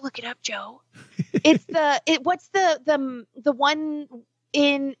have to look it up, Joe. It's what's the one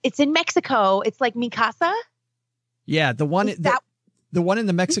it's in Mexico. It's like Mi Casa. Yeah, the one the one in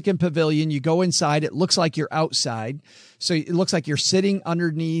the Mexican pavilion. You go inside. It looks like you're outside. So it looks like you're sitting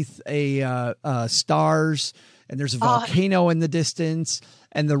underneath a stars, and there's a volcano in the distance,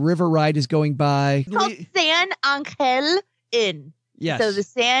 and the river ride is going by. It's called San Angel Inn. Yes. So the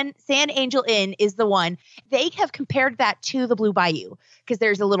San Angel Inn is the one. They have compared that to the Blue Bayou because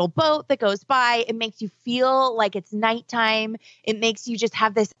there's a little boat that goes by. It makes you feel like it's nighttime. It makes you just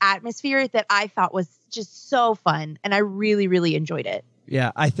have this atmosphere that I thought was just so fun. And I really, really enjoyed it.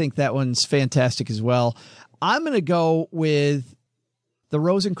 Yeah, I think that one's fantastic as well. I'm going to go with the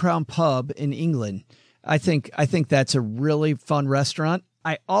Rose and Crown Pub in England. I think that's a really fun restaurant.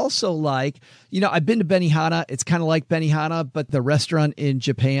 I also like, I've been to Benihana. It's kind of like Benihana, but the restaurant in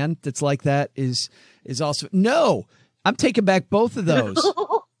Japan that's like that is also, no, I'm taking back both of those.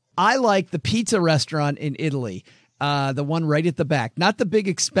 I like the pizza restaurant in Italy. The one right at the back, not the big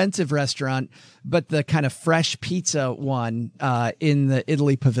expensive restaurant, but the kind of fresh pizza one in the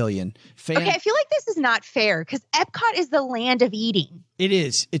Italy pavilion. Okay, I feel like this is not fair because Epcot is the land of eating. It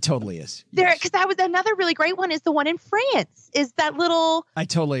is. It totally is. There, because that was another really great one. Is the one in France? Is that little? I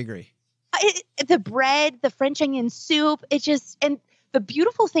totally agree. The bread, the French onion soup. And the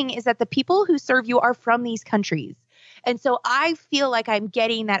beautiful thing is that the people who serve you are from these countries. And so I feel like I'm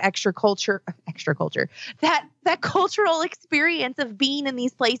getting that extra culture, that cultural experience of being in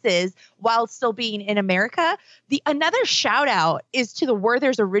these places while still being in America. Another shout out is to the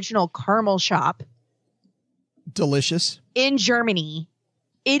Werther's Original Caramel Shop. Delicious. In Germany.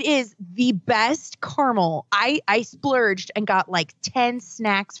 It is the best caramel. I splurged and got like 10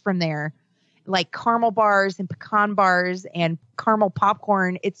 snacks from there, like caramel bars and pecan bars and caramel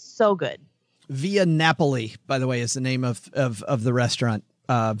popcorn. It's so good. Via Napoli, by the way, is the name of the restaurant.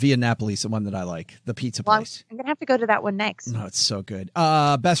 Via Napoli is the one that I like, the pizza place. I'm going to have to go to that one next. No, it's so good.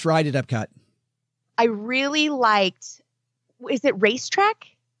 Best ride at Epcot? I really liked, is it Racetrack?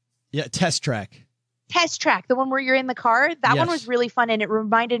 Yeah, Test Track. Test Track, the one where you're in the car. That one was really fun, and it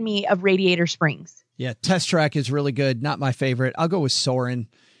reminded me of Radiator Springs. Yeah, Test Track is really good. Not my favorite. I'll go with Soarin'.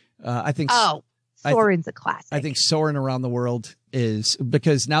 I think. Soarin's a classic. I think Soarin' Around the World is,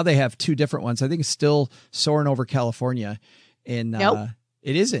 because now they have two different ones. I think it's still Soarin' Over California. Nope.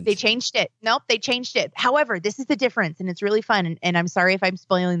 It isn't. They changed it. Nope, they changed it. However, this is the difference, and it's really fun. And I'm sorry if I'm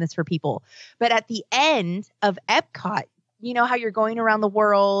spoiling this for people. But at the end of Epcot, you know how you're going around the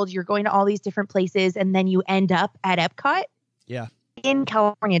world, you're going to all these different places, and then you end up at Epcot? Yeah. In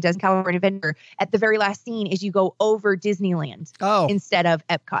California, does California Adventure, at the very last scene is you go over Disneyland instead of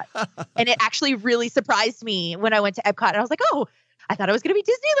Epcot. And it actually really surprised me when I went to Epcot. And I was like, I thought it was going to be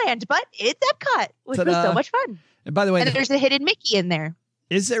Disneyland, but it's Epcot, which was so much fun. And by the way, there's a hidden Mickey in there.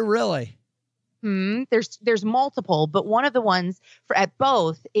 Is there really? There's multiple, but one of the ones at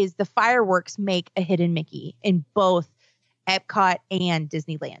both is the fireworks make a hidden Mickey in both Epcot and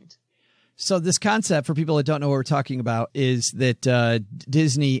Disneyland. So this concept, for people that don't know what we're talking about, is that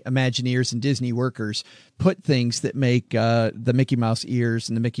Disney Imagineers and Disney workers put things that make the Mickey Mouse ears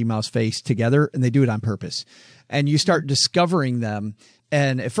and the Mickey Mouse face together, and they do it on purpose. And you start discovering them,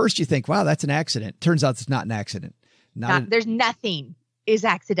 and at first you think, wow, that's an accident. Turns out it's not an accident. There's nothing is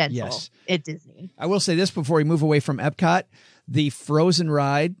accidental at Disney. I will say this before we move away from Epcot. The Frozen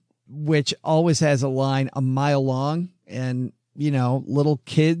ride, which always has a line a mile long, and little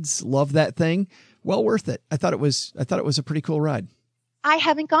kids love that thing. Well worth it. I thought it was a pretty cool ride. I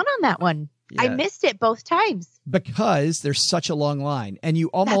haven't gone on that one. Yeah. I missed it both times. Because there's such a long line, and you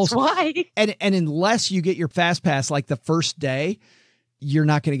almost, that's why. And unless you get your fast pass like the first day, you're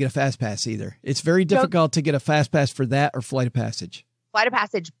not going to get a fast pass either. It's very difficult to get a fast pass for that or Flight of Passage. Flight of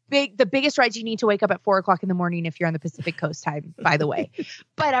Passage, the biggest rides you need to wake up at 4:00 in the morning if you're on the Pacific Coast time, by the way.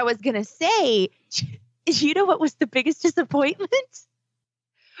 But I was going to say, you know what was the biggest disappointment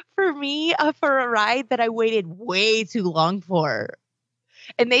for me for a ride that I waited way too long for?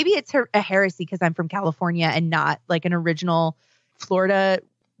 And maybe it's a heresy because I'm from California and not like an original Florida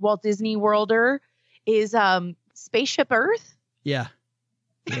Walt Disney Worlder, is Spaceship Earth. Yeah.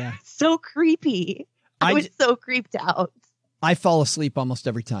 Yeah. So creepy. I was so creeped out. I fall asleep almost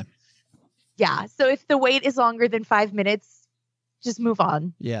every time. Yeah. So if the wait is longer than 5 minutes, just move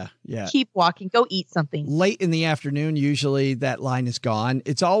on. Yeah. Yeah. Keep walking. Go eat something. Late in the afternoon, usually that line is gone.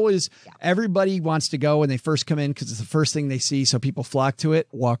 It's always everybody wants to go when they first come in because it's the first thing they see. So people flock to it,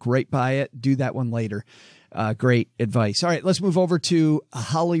 walk right by it, do that one later. Great advice. All right, let's move over to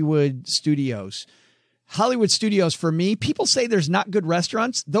Hollywood Studios. Hollywood Studios, for me, people say there's not good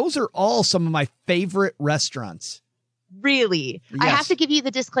restaurants. Those are all some of my favorite restaurants. Really? Yes. I have to give you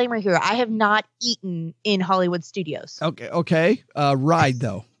the disclaimer here. I have not eaten in Hollywood Studios. Okay. Ride,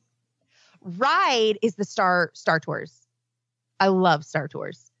 though. Ride is the Star Tours. I love Star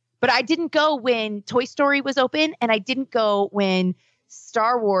Tours. But I didn't go when Toy Story was open, and I didn't go when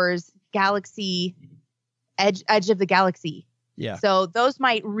Star Wars Galaxy, Edge of the Galaxy. Yeah. So those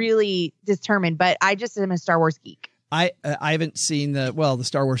might really determine, but I just am a Star Wars geek. I haven't seen the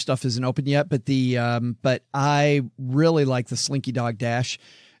Star Wars stuff isn't open yet, but but I really like the Slinky Dog Dash.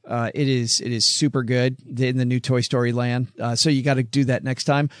 It is super good in the new Toy Story land. So you got to do that next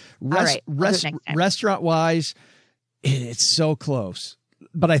time. Restaurant wise, it's so close,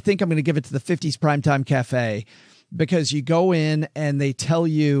 but I think I'm going to give it to the 50s Primetime Cafe because you go in and they tell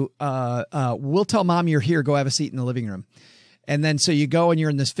you, we'll tell mom you're here. Go have a seat in the living room. And then so you go and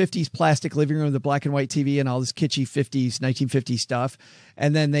you're in this 50s plastic living room with a black and white TV and all this kitschy 50s, 1950s stuff.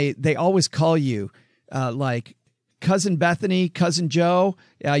 And then they always call you like Cousin Bethany, Cousin Joe,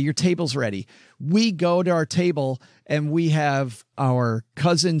 your table's ready. We go to our table and we have our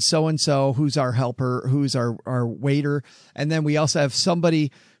cousin so-and-so who's our helper, who's our waiter. And then we also have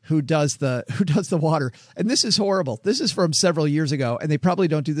somebody who does the water. And this is horrible. This is from several years ago, and they probably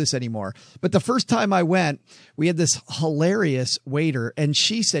don't do this anymore. But the first time I went, we had this hilarious waiter, and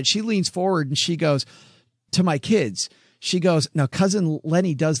she leans forward and she goes to my kids. She goes, now Cousin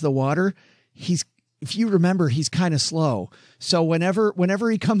Lenny does the water. If you remember, he's kind of slow. So whenever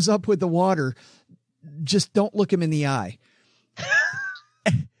he comes up with the water, just don't look him in the eye.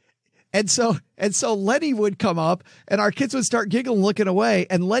 And so Lenny would come up and our kids would start giggling, looking away.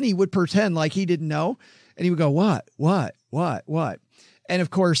 And Lenny would pretend like he didn't know. And he would go, what? And of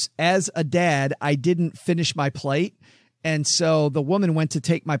course, as a dad, I didn't finish my plate. And so the woman went to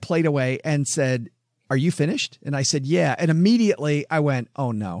take my plate away and said, are you finished? And I said, yeah. And immediately I went,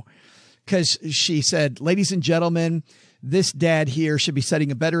 oh no. Because she said, ladies and gentlemen, this dad here should be setting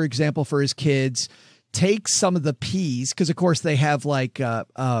a better example for his kids. Take some of the peas. Because of course they have like,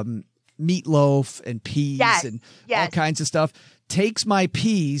 meatloaf and peas and all kinds of stuff, takes my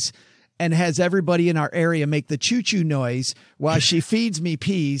peas and has everybody in our area make the choo-choo noise while she feeds me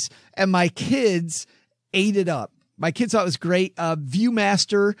peas. And my kids ate it up. My kids thought it was great.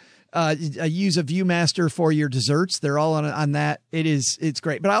 Viewmaster, use a Viewmaster for your desserts. They're all on that. It's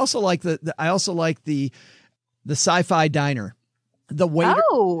great. But I also like the Sci-Fi Diner. The waiter,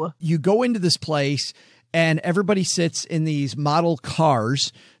 you go into this place and everybody sits in these model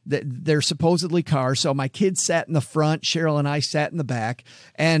cars that they're supposedly cars. So my kids sat in the front, Cheryl and I sat in the back,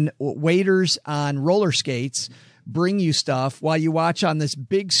 and waiters on roller skates bring you stuff while you watch on this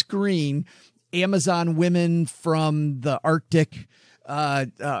big screen, Amazon women from the Arctic,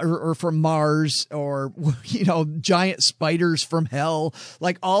 or from Mars, or, giant spiders from hell,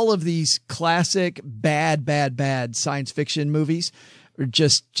 like all of these classic bad science fiction movies are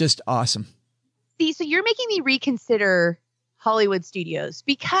just awesome. See, so you're making me reconsider Hollywood Studios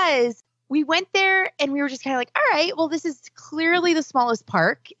because we went there and we were just kind of like, all right, well, this is clearly the smallest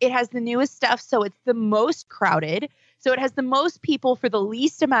park. It has the newest stuff, so it's the most crowded. So it has the most people for the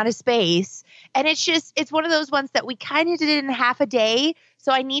least amount of space. And it's one of those ones that we kind of did in half a day.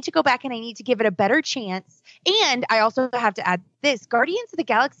 So I need to go back and I need to give it a better chance. And I also have to add this. Guardians of the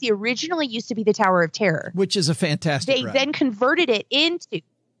Galaxy originally used to be the Tower of Terror. Which is a fantastic ride. They then converted it into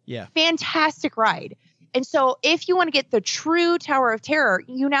fantastic ride. And so if you want to get the true Tower of Terror,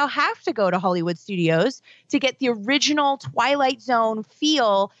 you now have to go to Hollywood Studios to get the original Twilight Zone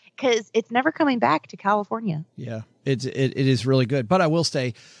feel, because it's never coming back to California. Yeah, it is really good. But I will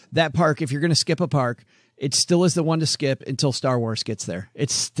say that park, if you're going to skip a park, it still is the one to skip until Star Wars gets there.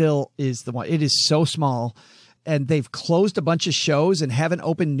 It still is the one. It is so small. And they've closed a bunch of shows and haven't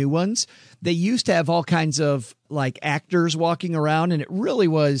opened new ones. They used to have all kinds of like actors walking around, and it really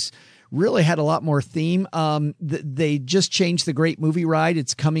had a lot more theme. They just changed the Great Movie Ride.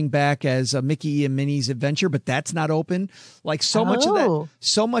 It's coming back as a Mickey and Minnie's Adventure, but that's not open. Like so much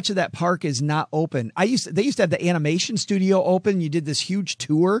of that park is not open. They used to have the animation studio open. You did this huge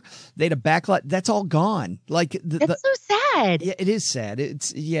tour. They had a backlot. That's all gone. Like that's so sad. Yeah, it is sad.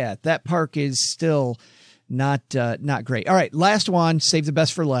 That park is still not great. All right, last one. Save the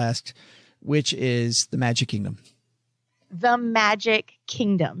best for last, which is the Magic Kingdom. The Magic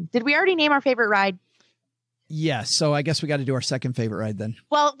Kingdom. Did we already name our favorite ride? Yes. So I guess we got to do our second favorite ride then.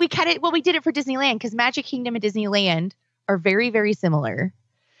 Well, we did it for Disneyland because Magic Kingdom and Disneyland are very, very similar.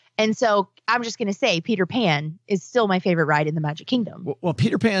 And so I'm just going to say Peter Pan is still my favorite ride in the Magic Kingdom. Well,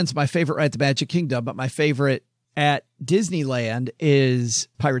 Peter Pan's my favorite ride at the Magic Kingdom, but my favorite at Disneyland is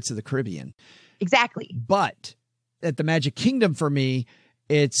Pirates of the Caribbean. Exactly. But at the Magic Kingdom for me,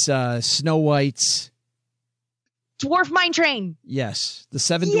 it's Snow White's Dwarf Mine Train. Yes. The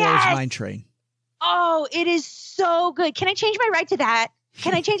Seven Dwarfs Mine Train. Oh, it is so good. Can I change my ride to that?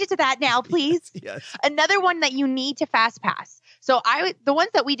 Can I change it to that now, please? Yes. Another one that you need to fast pass. So the ones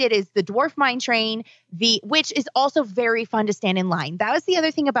that we did is the Dwarf Mine Train, which is also very fun to stand in line. That was the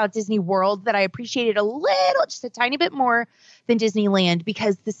other thing about Disney World that I appreciated just a tiny bit more than Disneyland,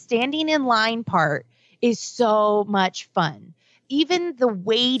 because the standing in line part is so much fun. Even the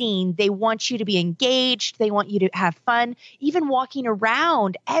waiting, they want you to be engaged. They want you to have fun. Even walking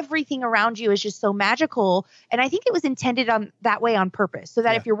around, everything around you is just so magical. And I think it was intended that way on purpose, so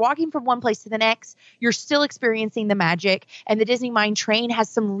that if you're walking from one place to the next, you're still experiencing the magic. And the Disney Mine Train has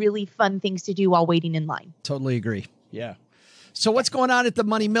some really fun things to do while waiting in line. Totally agree. Yeah. So what's going on at the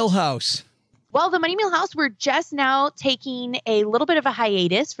Money Millhouse? Well, the Money Millhouse, we're just now taking a little bit of a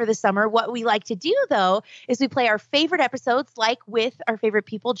hiatus for the summer. What we like to do, though, is we play our favorite episodes, like with our favorite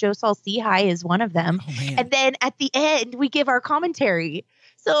people. Joe Saul-Sehy High is one of them. Oh, and then at the end, we give our commentary.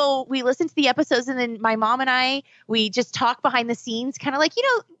 So we listen to the episodes, and then my mom and I, we just talk behind the scenes, kind of like,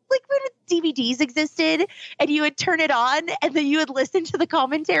 like when DVDs existed, and you would turn it on, and then you would listen to the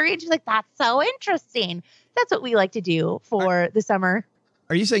commentary, and she's like, that's so interesting. That's what we like to do for the summer.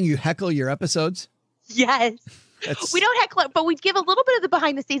 Are you saying you heckle your episodes? Yes. We don't heckle, but we give a little bit of the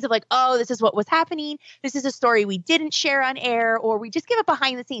behind the scenes of like, oh, this is what was happening. This is a story we didn't share on air, or we just give it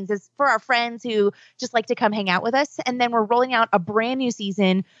behind the scenes. It's for our friends who just like to come hang out with us. And then we're rolling out a brand new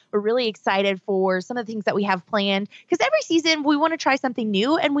season. We're really excited for some of the things that we have planned, because every season we want to try something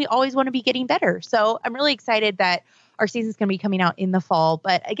new, and we always want to be getting better. So I'm really excited that our season's going to be coming out in the fall.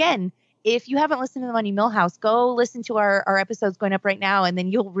 But again, if you haven't listened to the Money Millhouse, go listen to our episodes going up right now, and then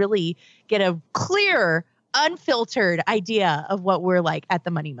you'll really get a clear, unfiltered idea of what we're like at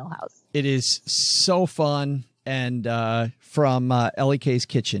the Money Millhouse. It is so fun, and from Ellie K's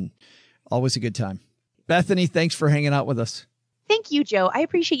Kitchen. Always a good time. Bethany, thanks for hanging out with us. Thank you, Joe. I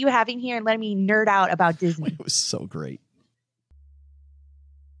appreciate you having here and letting me nerd out about Disney. It was so great.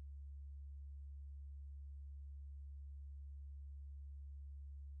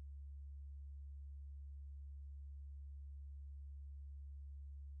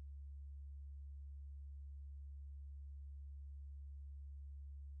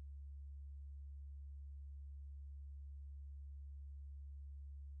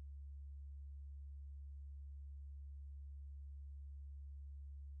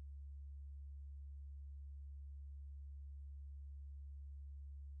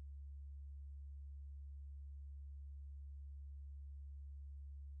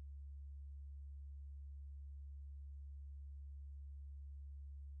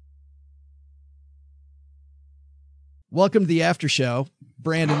 Welcome to the after show.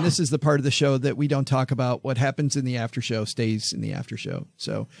 Brandon, this is the part of the show that we don't talk about. What happens in the after show stays in the after show.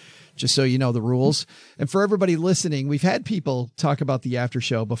 So just so you know the rules. And for everybody listening, we've had people talk about the after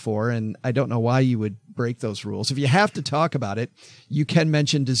show before, and I don't know why you would break those rules. If you have to talk about it, you can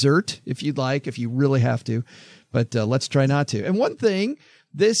mention dessert if you'd like, if you really have to, but let's try not to. And one thing,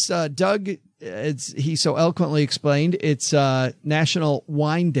 this Doug, he so eloquently explained, it's National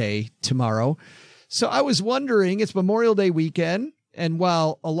Wine Day tomorrow. So I was wondering, it's Memorial Day weekend, and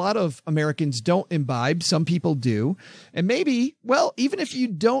while a lot of Americans don't imbibe, some people do. And maybe, well, even if you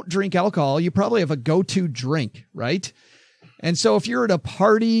don't drink alcohol, you probably have a go-to drink, right? And so if you're at a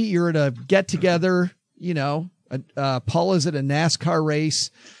party, you're at a get-together, you know, Paula's at a NASCAR race.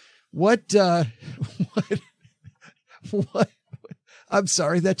 What, I'm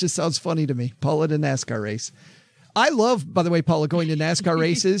sorry. That just sounds funny to me. Paula at a NASCAR race. I love, by the way, Paula, going to NASCAR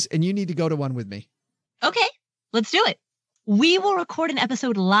races, and you need to go to one with me. Okay, let's do it. We will record an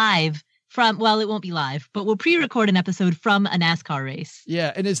episode live from, well, it won't be live, but we'll pre-record an episode from a NASCAR race.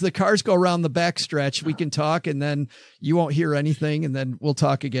 Yeah. And as the cars go around the back stretch, we can talk, and then you won't hear anything, and then we'll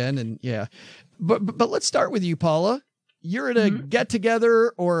talk again. And yeah, but let's start with you, Paula. You're at a get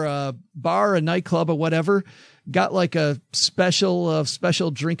together or a bar, a nightclub or whatever. Got like a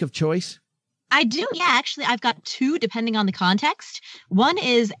special drink of choice? I do. Yeah, actually, I've got two depending on the context. One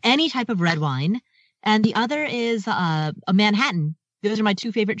is any type of red wine, and the other is a Manhattan. Those are my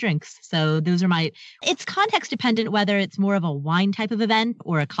two favorite drinks. So those are it's context dependent whether it's more of a wine type of event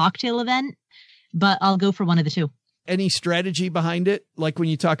or a cocktail event, but I'll go for one of the two. Any strategy behind it? Like when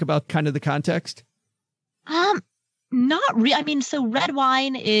you talk about kind of the context? Not really. I mean, so red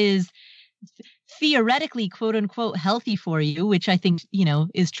wine is theoretically, quote unquote, healthy for you, which I think, you know,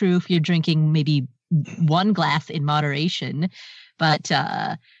 is true if you're drinking maybe one glass in moderation. But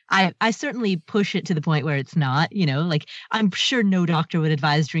I certainly push it to the point where it's not, you know, like I'm sure no doctor would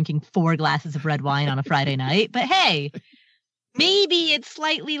advise drinking 4 glasses of red wine on a Friday night. But hey, maybe it's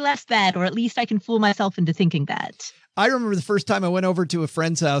slightly less bad, or at least I can fool myself into thinking that. I remember the first time I went over to a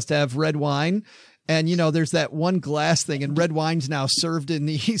friend's house to have red wine. And, you know, there's that one glass thing, and red wine's now served in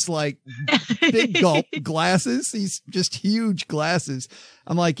these like big gulp glasses, these just huge glasses.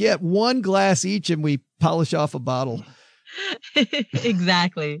 I'm like, yeah, 1 glass each, and we polish off a bottle.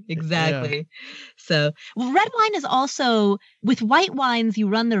 Exactly. Yeah. So, well, red wine is also, with white wines, you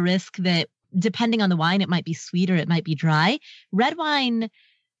run the risk that depending on the wine, it might be sweet or it might be dry. Red wine,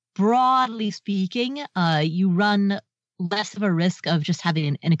 broadly speaking, you run less of a risk of just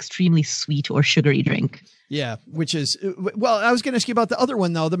having an extremely sweet or sugary drink. Yeah, which is, well, I was going to ask you about the other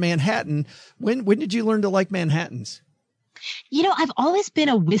one, though, the Manhattan. When did you learn to like Manhattans? You know, I've always been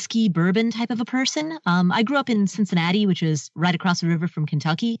a whiskey bourbon type of a person. I grew up in Cincinnati, which is right across the river from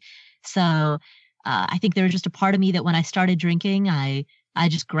Kentucky. So I think there was just a part of me that when I started drinking, I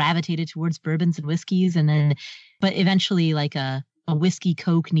just gravitated towards bourbons and whiskeys. But eventually like a whiskey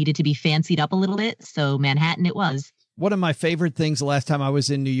Coke needed to be fancied up a little bit. So Manhattan it was. One of my favorite things the last time I was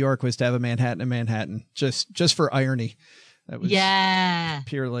in New York was to have a Manhattan, just for irony. That was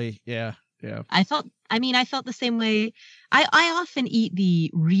purely, yeah. I felt the same way. I often eat the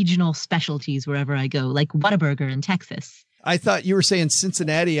regional specialties wherever I go, like Whataburger in Texas. I thought you were saying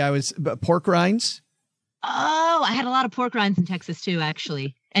Cincinnati. Pork rinds. Oh, I had a lot of pork rinds in Texas too,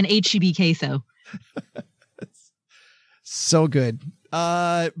 actually. And HEB queso. So good.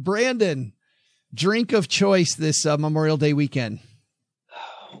 Brandon, drink of choice this Memorial Day weekend.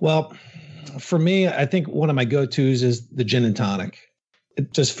 Well, for me, I think one of my go-tos is the gin and tonic.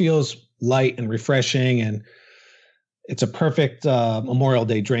 It just feels light and refreshing, and it's a perfect Memorial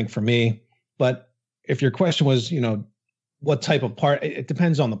Day drink for me. But if your question was, you know, what type of party, it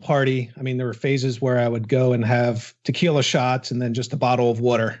depends on the party. I mean, there were phases where I would go and have tequila shots and then just a bottle of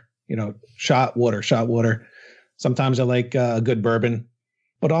water, you know, shot water. Sometimes I like a good bourbon,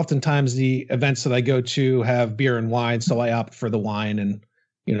 but oftentimes the events that I go to have beer and wine. So I opt for the wine and,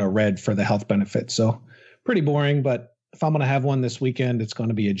 you know, red for the health benefits. So pretty boring, but if I'm going to have one this weekend, it's going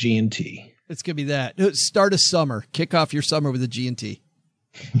to be a G&T. It's going to be that. Start a summer. Kick off your summer with a G&T.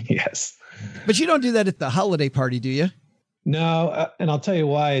 Yes. But you don't do that at the holiday party, do you? No, and I'll tell you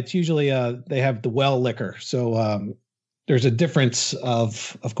why. It's usually they have the well liquor. So there's a difference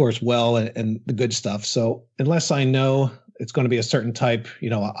of course, well and the good stuff. So unless I know it's going to be a certain type, you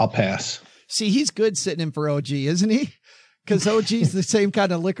know, I'll pass. See, he's good sitting in for OG, isn't he? Because OG's the same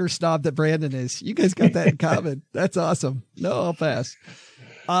kind of liquor snob that Brandon is. You guys got that in common. That's awesome. No, I'll pass.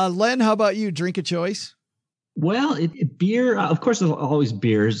 Len, how about you? Drink of choice? Well, beer, of course, there's always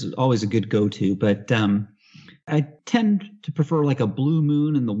beer is always a good go-to, but I tend to prefer like a Blue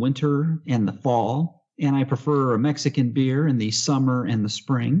Moon in the winter and the fall, and I prefer a Mexican beer in the summer and the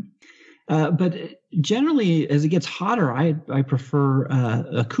spring. But generally, as it gets hotter, I prefer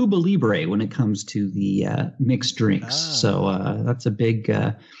a Cuba Libre when it comes to the mixed drinks. So that's a big.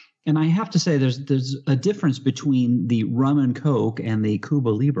 And I have to say, there's a difference between the rum and Coke and the Cuba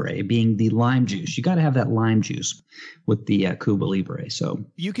Libre, being the lime juice. You got to have that lime juice with the Cuba Libre. So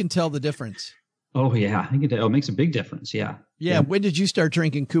you can tell the difference. Oh yeah, I can tell. It makes a big difference. Yeah. When did you start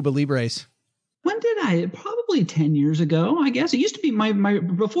drinking Cuba Libres? When did I? Probably 10 years ago, I guess. It used to be my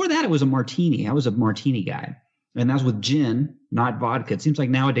before that, it was a martini. I was a martini guy. And that was with gin, not vodka. It seems like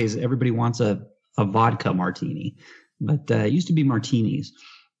nowadays everybody wants a vodka martini. But it used to be martinis.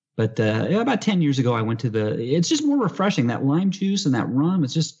 But about 10 years ago, I went to it's just more refreshing. That lime juice and that rum,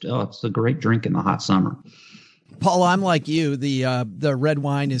 it's a great drink in the hot summer. Paul, I'm like you. The red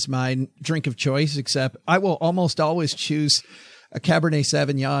wine is my drink of choice, except I will almost always choose a Cabernet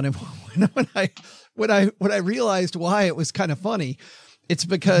Sauvignon. And when I realized why, it was kind of funny. It's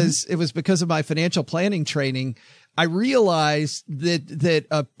because it was because of my financial planning training. I realized that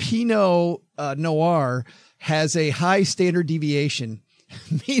a Pinot Noir has a high standard deviation,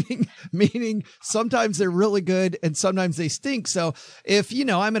 meaning sometimes they're really good and sometimes they stink. So if,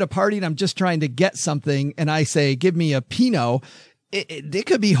 I'm at a party and I'm just trying to get something and I say, give me a Pinot, it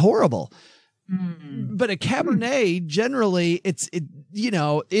could be horrible. But a Cabernet generally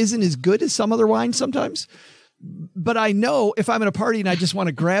isn't as good as some other wines sometimes. But I know if I'm at a party and I just want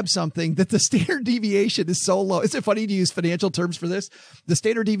to grab something, that the standard deviation is so low. Is it funny to use financial terms for this? The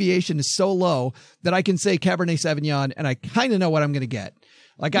standard deviation is so low that I can say Cabernet Sauvignon and I kind of know what I'm going to get.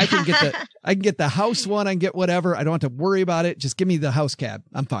 Like I can get the house one, I can get whatever. I don't have to worry about it. Just give me the house cab.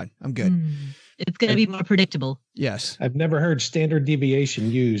 I'm fine. I'm good. It's going to be more predictable. Yes. I've never heard standard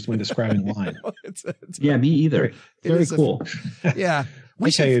deviation used when describing wine. Yeah, me either. Very cool. Yeah.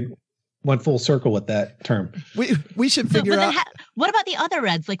 You went full circle with that term. We should figure out. What about the other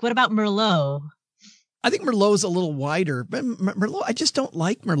reds? Like, what about Merlot? I think Merlot's a little wider, but Merlot, I just don't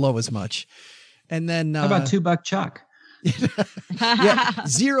like Merlot as much. And then how about $2 Chuck? Yeah,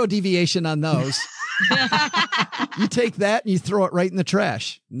 zero deviation on those. You take that and you throw it right in the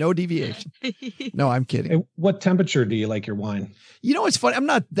trash. No deviation. No, I'm kidding. Hey, what temperature do you like your wine? It's funny. I'm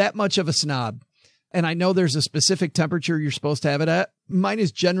not that much of a snob. And I know there's a specific temperature you're supposed to have it at. Mine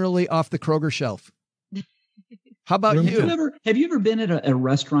is generally off the Kroger shelf. How about you? Have you ever been at a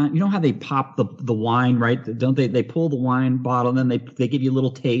restaurant? You know how they pop the wine, right? Don't they? They pull the wine bottle and then they give you a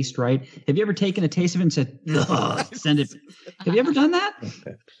little taste, right? Have you ever taken a taste of it and said, send it? Have you ever done that?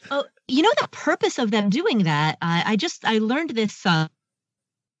 Oh, the purpose of them doing that. I learned this.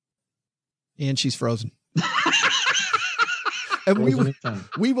 And she's frozen. And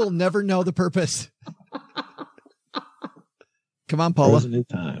we will never know the purpose. Come on, Paula. Frozen in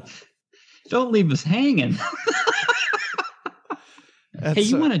time. Don't leave us hanging. Hey,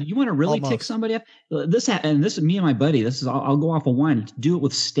 you want to really tick somebody up? This is me and my buddy. I'll go off a wine. Do it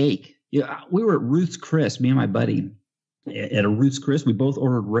with steak. Yeah, we were at Ruth's Chris, me and my buddy, at a Ruth's Chris. We both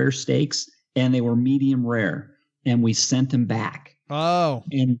ordered rare steaks, and they were medium rare, and we sent them back. Oh,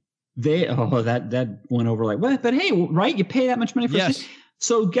 and that went over like what? But hey, right? You pay that much money for steak.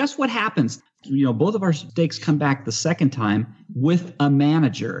 So guess what happens? Both of our steaks come back the second time with a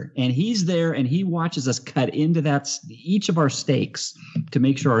manager, and he's there and he watches us cut into each of our steaks to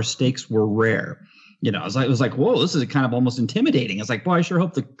make sure our steaks were rare. It was like, whoa, this is kind of almost intimidating. It's like, boy, I sure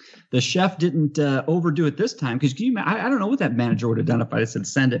hope the chef didn't overdo it this time. Because I don't know what that manager would have done if I said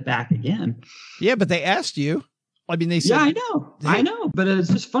send it back again. Yeah, but they asked you. I mean, they said, yeah, I know. But it's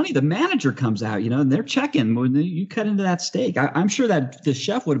just funny. The manager comes out, and they're checking when you cut into that steak. I'm sure that the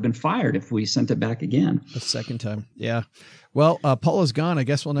chef would have been fired if we sent it back again. The second time. Yeah. Well, Paula's gone. I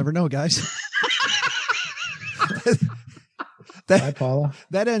guess we'll never know, guys. Bye, Paula.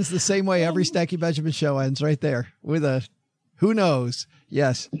 That ends the same way every Stacky Benjamin show ends, right there with a who knows.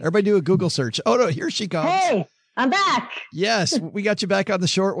 Yes. Everybody do a Google search. Oh, no, here she comes. Hey, I'm back. Yes. We got you back on the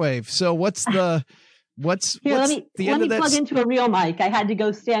shortwave. So what's Here, let me plug into a real mic. I had to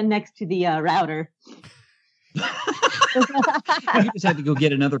go stand next to the router. You just had to go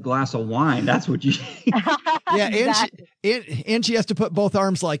get another glass of wine. That's what you. Yeah, Exactly. and she has to put both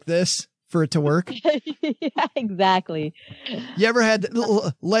arms like this for it to work. Yeah, exactly. You ever had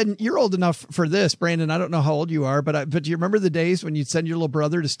Len? You're old enough for this, Brandon. I don't know how old you are, but do you remember the days when you'd send your little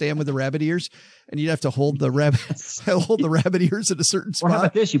brother to stand with the rabbit ears, and you'd have to hold the rabbit ears at a certain spot? Or how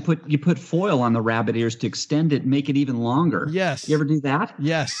about this? You put foil on the rabbit ears to extend it, make it even longer. Yes. You ever do that?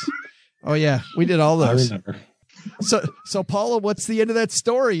 Yes. Oh yeah, we did all those. I remember. So Paula, what's the end of that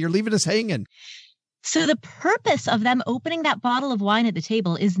story? You're leaving us hanging. So the purpose of them opening that bottle of wine at the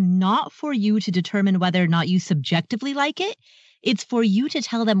table is not for you to determine whether or not you subjectively like it. It's for you to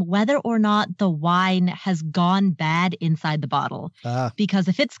tell them whether or not the wine has gone bad inside the bottle. Because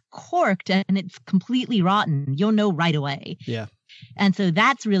if it's corked and it's completely rotten, you'll know right away. Yeah. And so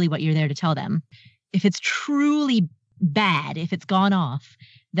that's really what you're there to tell them. If it's truly bad, if it's gone off,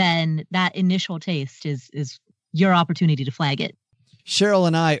 then that initial taste is your opportunity to flag it. Cheryl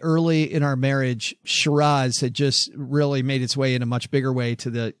and I, early in our marriage, Shiraz had just really made its way in a much bigger way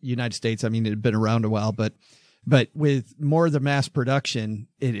to the United States. I mean, it had been around a while, but with more of the mass production,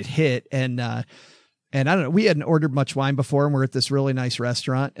 it had hit. And I don't know, we hadn't ordered much wine before, and we're at this really nice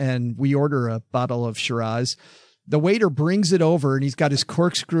restaurant, and we order a bottle of Shiraz. the waiter brings it over, and he's got his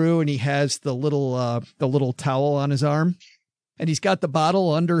corkscrew, and he has the little towel on his arm, and he's got the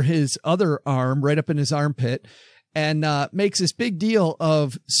bottle under his other arm, right up in his armpit, and makes this big deal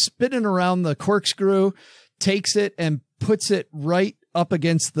of spinning around the corkscrew, takes it and puts it right up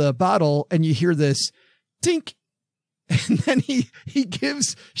against the bottle, and you hear this tink. And then he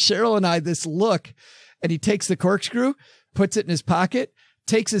gives Cheryl and I this look, and he takes the corkscrew, puts it in his pocket,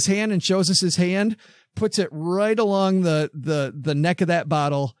 takes his hand and shows us his hand, puts it right along the neck of that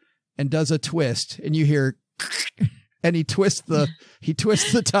bottle, and does a twist. And you hear, and he twists the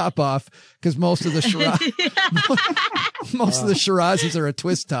top off, because most of the Shirazes are a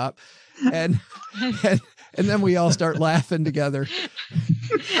twist top, and then we all start laughing together.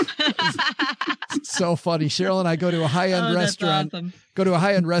 It's so funny. Cheryl and I go to a high-end restaurant. Awesome. Go to a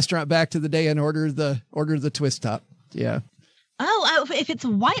high-end restaurant back to the day and order the twist top. Yeah. Oh, if it's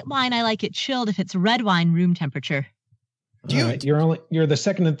white wine, I like it chilled. If it's red wine, room temperature. Right. You're the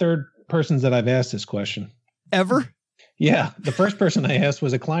second and third persons that I've asked this question. Ever? Yeah. The first person I asked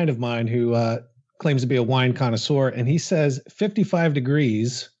was a client of mine who claims to be a wine connoisseur, and he says 55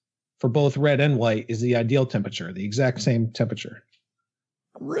 degrees for both red and white is the ideal temperature, the exact same temperature.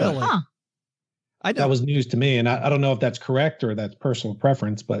 Really? Huh. That was news to me, and I don't know if that's correct or that's personal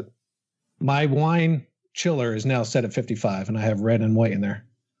preference, but my wine chiller is now set at 55, and I have red and white in there.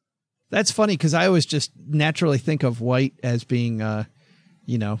 That's funny, because I always just naturally think of white as being,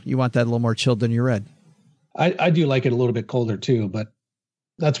 you want that a little more chilled than your red. I do like it a little bit colder too, but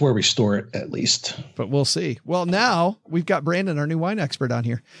that's where we store it, at least. But we'll see. Well, now we've got Brandon, our new wine expert, on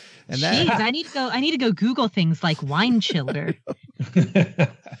here. And jeez, I need to go Google things like wine chiller.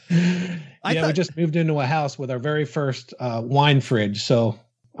 We just moved into a house with our very first wine fridge, so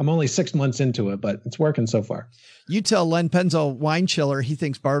I'm only 6 months into it, but it's working so far. You tell Len Penzo wine chiller, he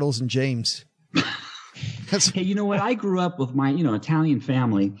thinks Bartles and James. Hey, you know what? I grew up with my Italian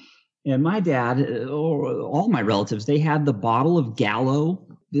family, and my dad, all my relatives, they had the bottle of Gallo,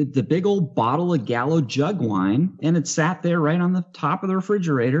 the big old bottle of Gallo jug wine, and it sat there right on the top of the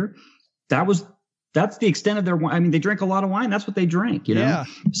refrigerator. That's the extent of their wine. I mean, they drink a lot of wine. That's what they drink, Yeah.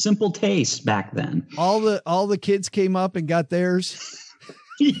 Simple taste back then. All the kids came up and got theirs.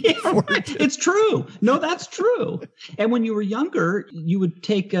 Yeah, right. It's true. No, that's true. And when you were younger, you would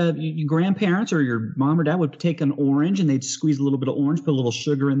take your grandparents or your mom or dad would take an orange, and they'd squeeze a little bit of orange, put a little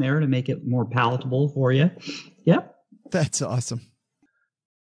sugar in there to make it more palatable for you. Yep. That's awesome.